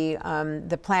fight the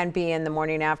Plan B and the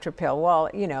morning after pill. Well,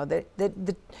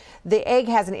 the egg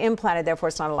hasn't implanted, therefore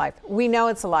it's not a life. We know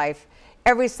it's a life.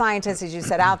 Every scientist, as you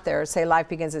said, out there say life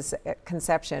begins at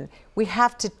conception. We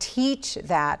have to teach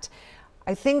that.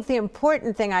 I think the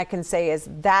important thing I can say is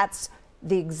that's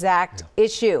the exact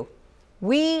issue.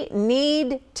 We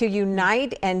need to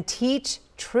unite and teach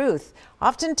truth.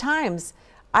 Oftentimes,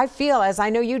 I feel, as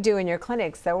I know you do in your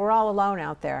clinics, that we're all alone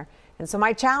out there. And so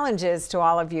my challenge is to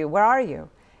all of you, where are you?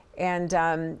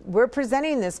 And we're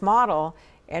presenting this model,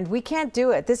 and we can't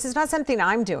do it. This is not something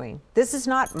I'm doing. This is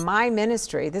not my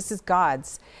ministry. This is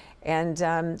God's.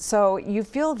 And so you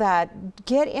feel that,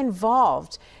 get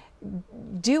involved.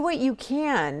 Do what you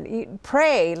can.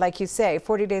 Pray, like you say,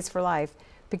 40 days for life.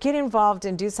 But get involved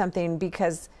and do something,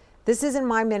 because this isn't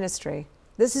my ministry.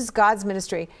 This is God's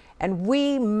ministry, and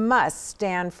we must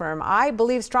stand firm. I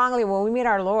believe strongly when we meet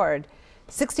our Lord,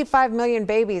 65 million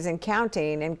babies and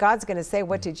counting, and God's going to say,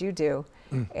 what did you do?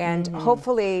 And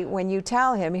hopefully when you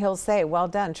tell him, he'll say, well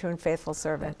done, true and faithful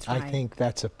servant. That's right. I think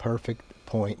that's a perfect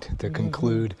point to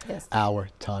conclude our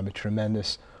time. A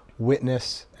tremendous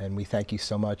witness, and we thank you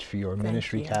so much for your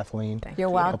ministry, Kathleen.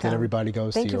 You're welcome. Hope that everybody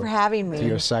goes Thank you for having me. To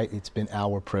your site. It's been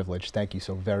our privilege. Thank you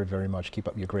so very, very much. Keep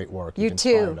up your great work. You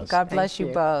too. God bless you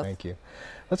both. Thank you.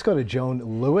 Let's go to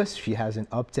Joan Lewis. She has an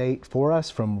update for us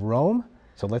from Rome.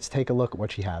 So let's take a look at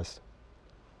what she has.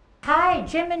 Hi,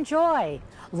 Jim and Joy.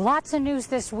 Lots of news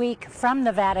this week from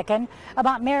the Vatican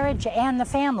about marriage and the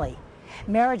family.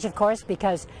 Marriage, of course,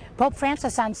 because Pope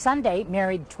Francis on Sunday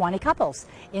married 20 couples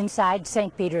inside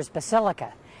St. Peter's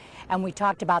Basilica. And we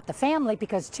talked about the family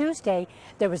because Tuesday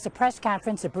there was a press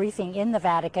conference, a briefing in the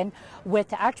Vatican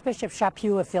with Archbishop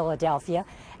Chaput of Philadelphia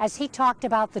as he talked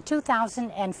about the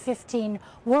 2015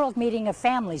 World Meeting of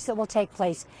Families that will take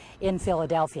place in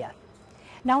Philadelphia.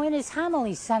 Now, in his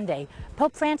homily Sunday,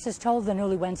 Pope Francis told the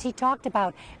newlyweds, he talked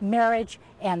about marriage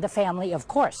and the family, of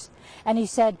course. And he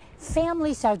said,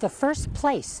 families are the first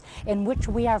place in which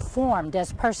we are formed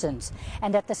as persons.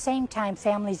 And at the same time,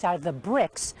 families are the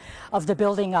bricks of the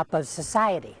building up of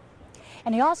society.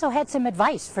 And he also had some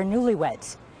advice for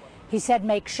newlyweds. He said,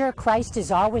 make sure Christ is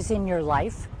always in your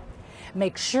life.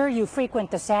 Make sure you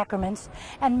frequent the sacraments.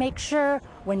 And make sure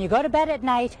when you go to bed at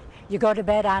night, you go to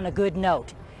bed on a good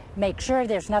note. Make sure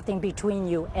there's nothing between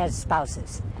you as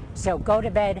spouses. So go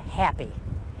to bed happy.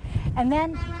 And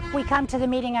then we come to the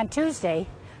meeting on Tuesday,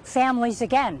 families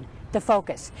again, the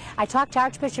focus. I talked to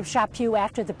Archbishop Chaput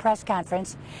after the press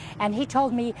conference, and he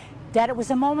told me that it was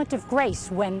a moment of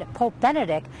grace when Pope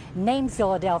Benedict named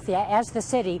Philadelphia as the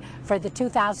city for the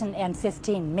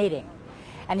 2015 meeting.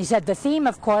 And he said the theme,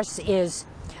 of course, is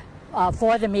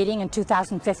for the meeting in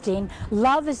 2015,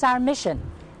 love is our mission.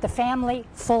 The family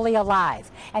fully alive.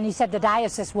 And he said the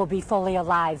diocese will be fully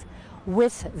alive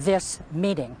with this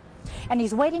meeting. And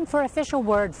he's waiting for official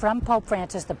word from Pope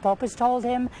Francis. The Pope has told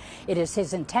him it is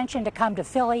his intention to come to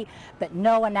Philly, but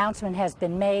no announcement has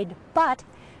been made. But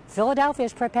Philadelphia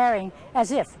is preparing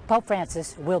as if Pope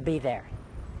Francis will be there.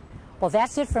 Well,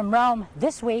 that's it from Rome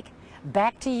this week.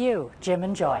 Back to you, Jim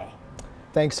and Joy.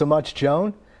 Thanks so much,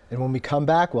 Joan. And when we come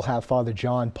back, we'll have Father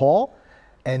John Paul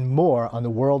and more on the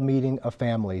World Meeting of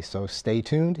Families. So stay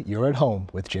tuned. You're at home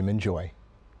with Jim and Joy.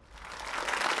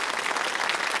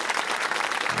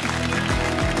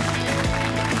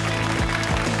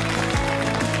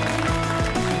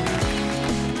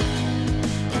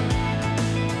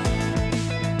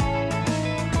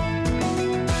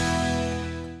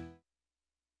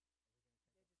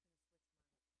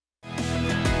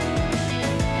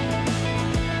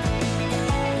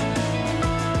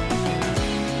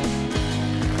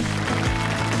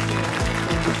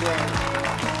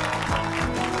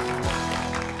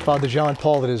 Father John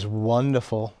Paul, it is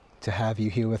wonderful to have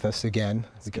you here with us again.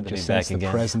 We can just sense the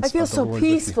presence I feel of the so Lord with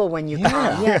peaceful when you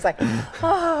come. Yeah, it's like,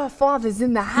 Father's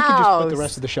in the You house. could just put the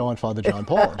rest of the show on Father John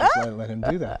Paul and just let him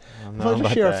do that. Well,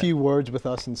 just share a few words with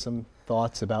us and some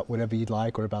thoughts about whatever you'd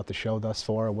like, or about the show thus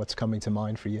far, or what's coming to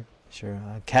mind for you. Sure.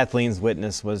 Kathleen's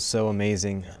witness was so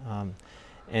amazing,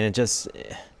 and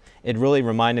it really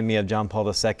reminded me of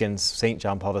St.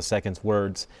 John Paul II's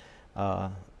words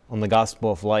on the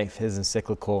Gospel of Life, his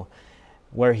encyclical,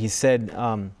 where he said,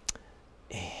 a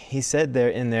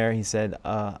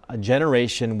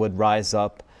generation would rise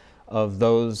up of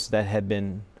those that had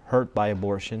been hurt by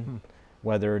abortion,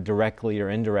 whether directly or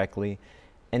indirectly.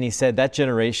 And he said that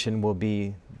generation will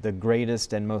be the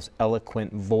greatest and most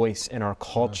eloquent voice in our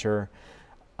culture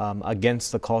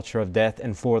against the culture of death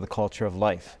and for the culture of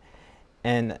life.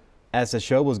 And as the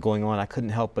show was going on, I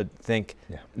couldn't help but think,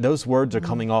 those words are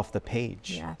coming off the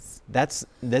page. Yes.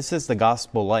 This is the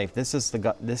gospel life. This is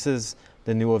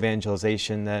the new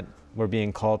evangelization that we're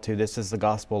being called to. This is the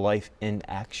gospel life in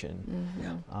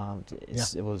action.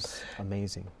 It was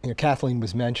amazing. Kathleen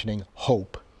was mentioning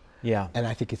hope. Yeah. And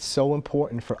I think it's so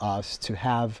important for us to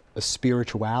have a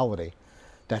spirituality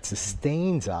that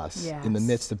sustains us in the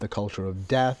midst of the culture of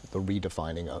death, the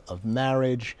redefining of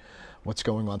marriage, what's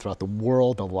going on throughout the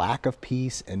world, the lack of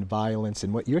peace and violence.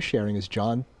 And what you're sharing is St.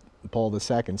 John Paul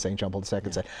II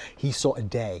said, he saw a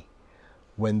day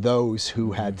when those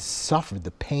who had suffered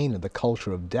the pain of the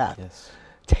culture of death,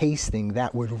 tasting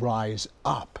that, would rise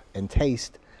up and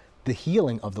taste the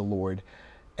healing of the Lord,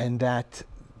 and that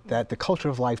the culture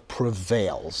of life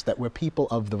prevails, that we're people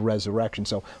of the resurrection.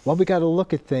 So while we got to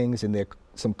look at things and there are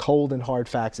some cold and hard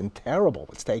facts and terrible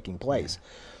that's taking place,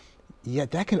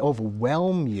 yet that can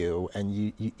overwhelm you,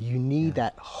 and you need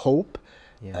that hope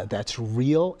that's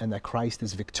real, and that Christ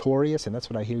is victorious, and that's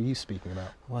what I hear you speaking about.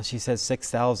 Well, she says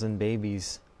 6,000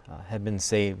 babies have been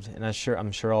saved, and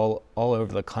I'm sure all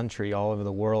over the country, all over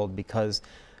the world, because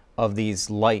of these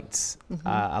lights.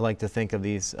 I like to think of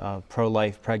these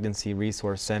pro-life pregnancy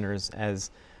resource centers as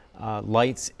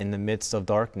lights in the midst of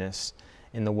darkness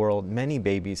in the world. Many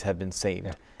babies have been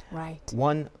saved. Right.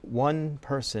 One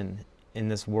person in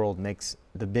this world makes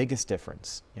the biggest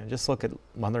difference. Just look at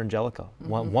Mother Angelica,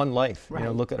 one life.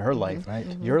 Look at her life,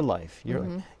 your life,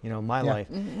 my life.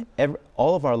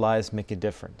 All of our lives make a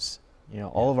difference.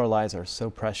 All of our lives are so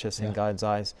precious in God's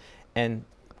eyes. And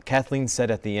Kathleen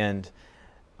said at the end,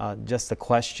 just the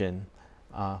question,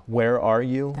 where are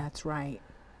you? That's right.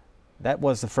 That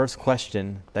was the first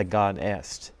question that God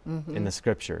asked in the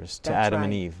scriptures to Adam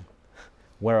and Eve.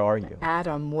 Where are you?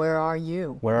 Adam, where are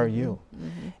you? Where are you?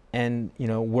 And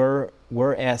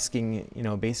we're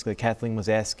asking, basically Kathleen was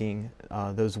asking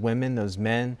those women, those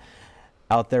men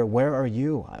out there, where are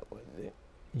you?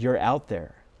 You're out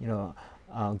there.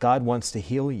 God wants to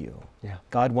heal you.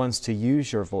 God wants to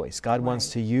use your voice. God wants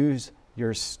to use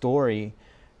your story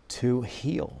to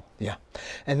heal.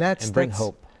 And bring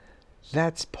hope.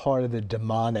 That's part of the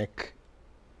demonic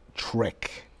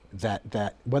trick,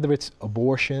 that whether it's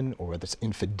abortion, or whether it's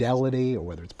infidelity, or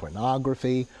whether it's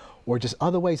pornography, or just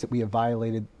other ways that we have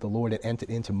violated the Lord and entered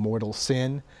into mortal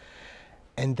sin.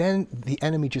 And then the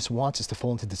enemy just wants us to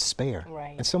fall into despair.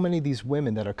 Right. And so many of these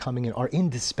women that are coming in are in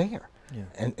despair.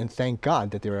 And thank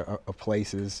God that there are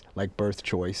places like Birth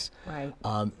Choice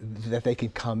that they can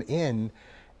come in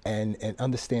and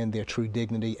understand their true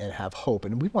dignity and have hope.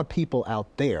 And we want people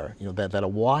out there, that are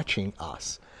watching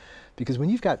us. Because when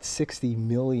you've got 60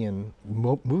 million,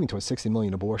 moving towards 60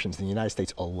 million abortions in the United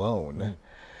States alone,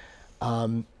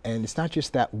 and it's not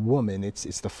just that woman,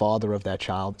 it's the father of that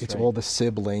child, it's all the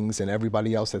siblings and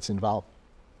everybody else that's involved,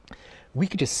 we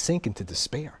could just sink into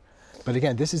despair. But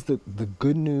again, this is the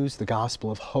good news, the gospel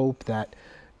of hope, that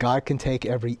God can take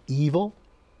every evil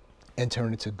and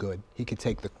turn it to good. He could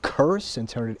take the curse and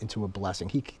turn it into a blessing.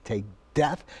 He could take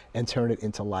death and turn it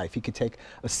into life. He could take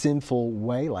a sinful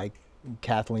way like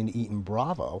Kathleen Eaton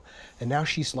Bravo, and now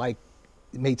she's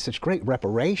made such great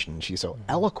reparation. She's so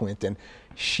eloquent, and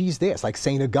she's there. It's like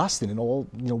St. Augustine and all,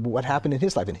 what happened in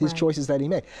his life and his choices that he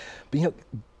made. But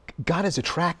God is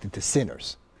attracted to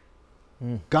sinners.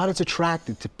 God is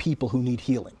attracted to people who need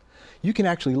healing. You can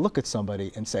actually look at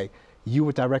somebody and say, you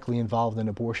were directly involved in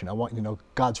abortion. I want you to know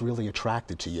God's really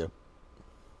attracted to you.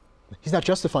 He's not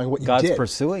justifying what you did. God's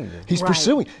pursuing you. He's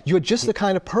pursuing. You're just the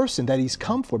kind of person that he's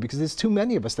come for, because there's too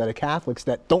many of us that are Catholics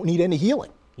that don't need any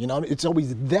healing. You know, it's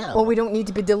always them. Well, we don't need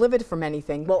to be delivered from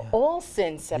anything. Well, all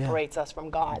sin separates us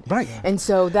from God. Right. And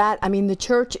so that, I mean, the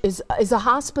church is a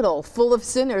hospital full of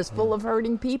sinners, full of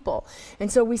hurting people.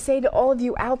 And so we say to all of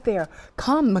you out there,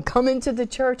 come into the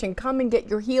church and come and get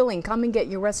your healing, come and get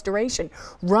your restoration.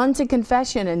 Run to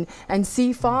confession and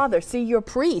see Father, see your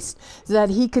priest, so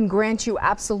that he can grant you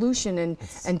absolution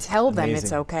and tell them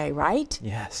it's okay, right?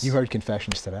 Yes. You heard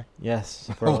confessions today?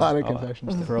 Yes. For a lot of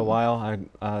confessions today. For a while,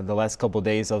 the last couple of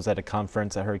days I was at a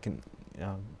conference. I heard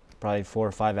probably 4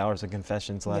 or 5 hours of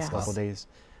confessions the last couple of days.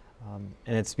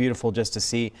 And it's beautiful just to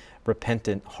see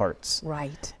repentant hearts.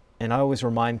 Right. And I always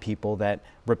remind people that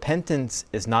repentance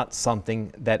is not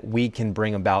something that we can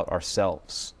bring about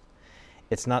ourselves.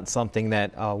 It's not something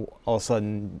that all of a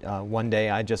sudden one day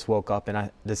I just woke up and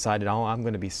I decided, oh, I'm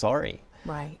going to be sorry.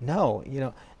 Right. No, you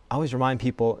know, I always remind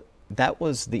people that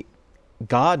was the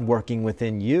God working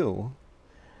within you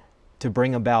to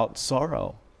bring about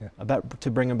sorrow,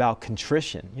 to bring about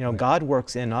contrition. You know, God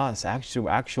works in us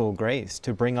actual grace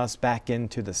to bring us back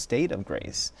into the state of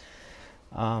grace.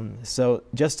 So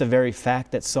just the very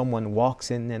fact that someone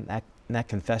walks in that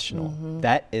confessional,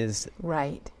 that is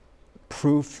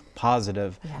proof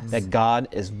positive that God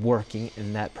is working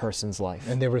in that person's life.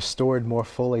 And they're restored more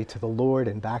fully to the Lord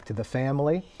and back to the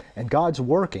family. And God's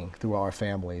working through our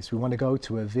families. We want to go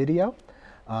to a video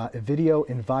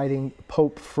inviting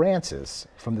Pope Francis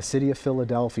from the city of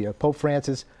Philadelphia. Pope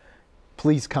Francis,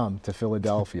 please come to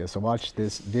Philadelphia. So watch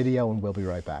this video and we'll be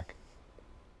right back.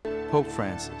 Pope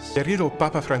Francis. Querido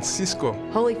Papa Francisco.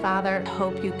 Holy Father,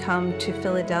 hope you come to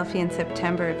Philadelphia in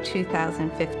September of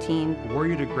 2015. Were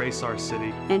you to grace our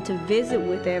city? And to visit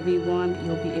with everyone,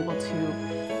 you'll be able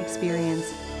to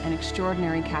experience an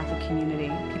extraordinary Catholic community.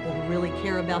 People who really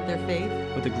care about their faith.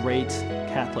 With a great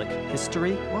Catholic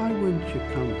history. Why wouldn't you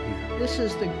come here? This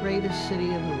is the greatest city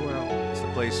in the world. It's the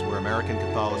place where American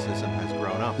Catholicism has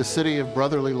grown up. The city of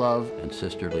brotherly love and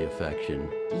sisterly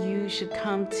affection. You should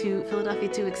come to Philadelphia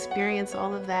to experience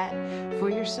all of that for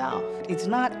yourself. It's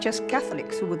not just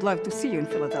Catholics who would love to see you in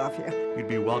Philadelphia. You'd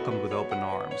be welcomed with open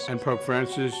arms. And Pope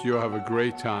Francis, you'll have a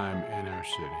great time in our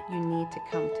city. You need to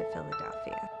come to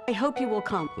Philadelphia. I hope you will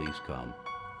come. Please come.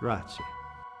 Grazie.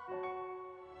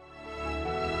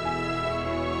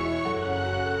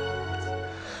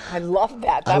 I love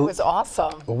that. That was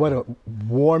awesome. What a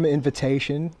warm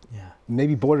invitation.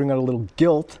 Maybe bordering on a little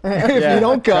guilt if you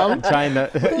don't come. Trying to.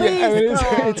 Please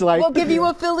come. It's like, we'll give you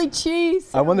a Philly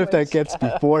cheese. I wonder if that gets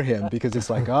before him, because it's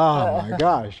like, oh my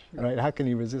gosh, right? How can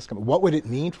he resist coming? What would it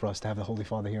mean for us to have the Holy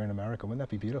Father here in America? Wouldn't that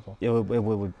be beautiful? It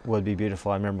would be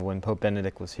beautiful. I remember when Pope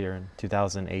Benedict was here in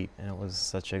 2008, and it was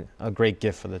such a great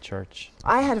gift for the church.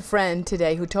 I had a friend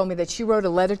today who told me that she wrote a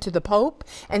letter to the Pope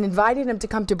and invited him to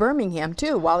come to Birmingham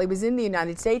too while he was in the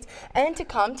United States, and to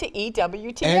come to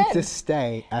EWTN. And to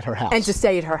stay at her house. And to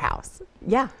stay at her house.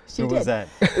 Yeah, she did. Who was that?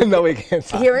 No, we can't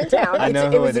say. Here in town. I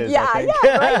know who it is. Yeah,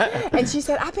 right. And she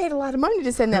said, I paid a lot of money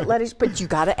to send that letter, but you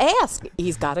got to ask.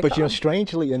 He's got to come. But you know,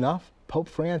 strangely enough, Pope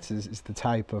Francis is the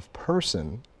type of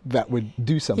person that would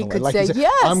do something like say, he said,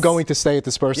 yes. I'm going to stay at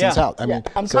this person's house. I mean,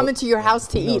 I'm coming to your house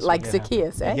to eat like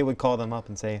Zacchaeus. Eh? He would call them up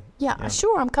and say,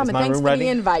 sure, I'm coming. Thanks for the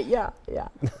invite. Yeah.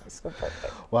 So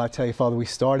perfect. Well, I tell you, Father, we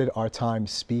started our time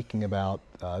speaking about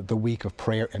the week of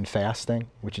prayer and fasting,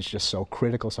 which is just so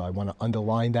critical. So I want to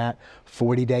underline that.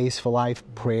 40 days for life,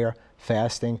 prayer,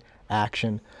 fasting,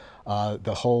 action.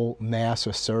 The whole Mass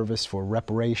or service for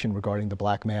reparation regarding the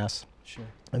Black Mass. Sure.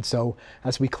 And so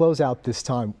as we close out this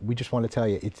time, we just want to tell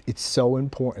you, it's so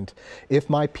important. If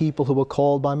my people who are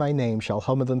called by my name shall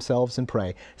humble themselves and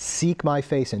pray, seek my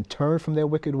face and turn from their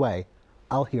wicked way,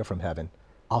 I'll hear from heaven.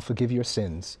 I'll forgive your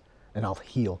sins and I'll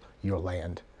heal your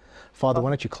land. Father,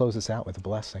 why don't you close us out with a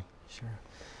blessing? Sure.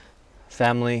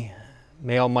 Family,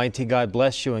 may Almighty God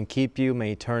bless you and keep you.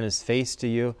 May He turn His face to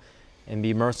you and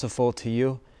be merciful to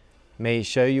you. May He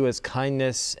show you His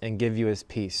kindness and give you His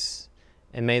peace.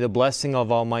 And may the blessing of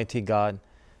Almighty God,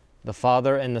 the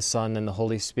Father and the Son and the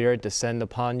Holy Spirit descend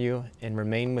upon you and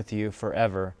remain with you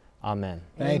forever. Amen.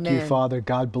 Thank you, Father.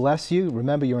 God bless you.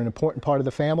 Remember, you're an important part of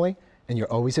the family, and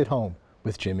you're always at home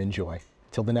with Jim and Joy.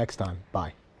 Till the next time,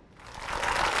 bye.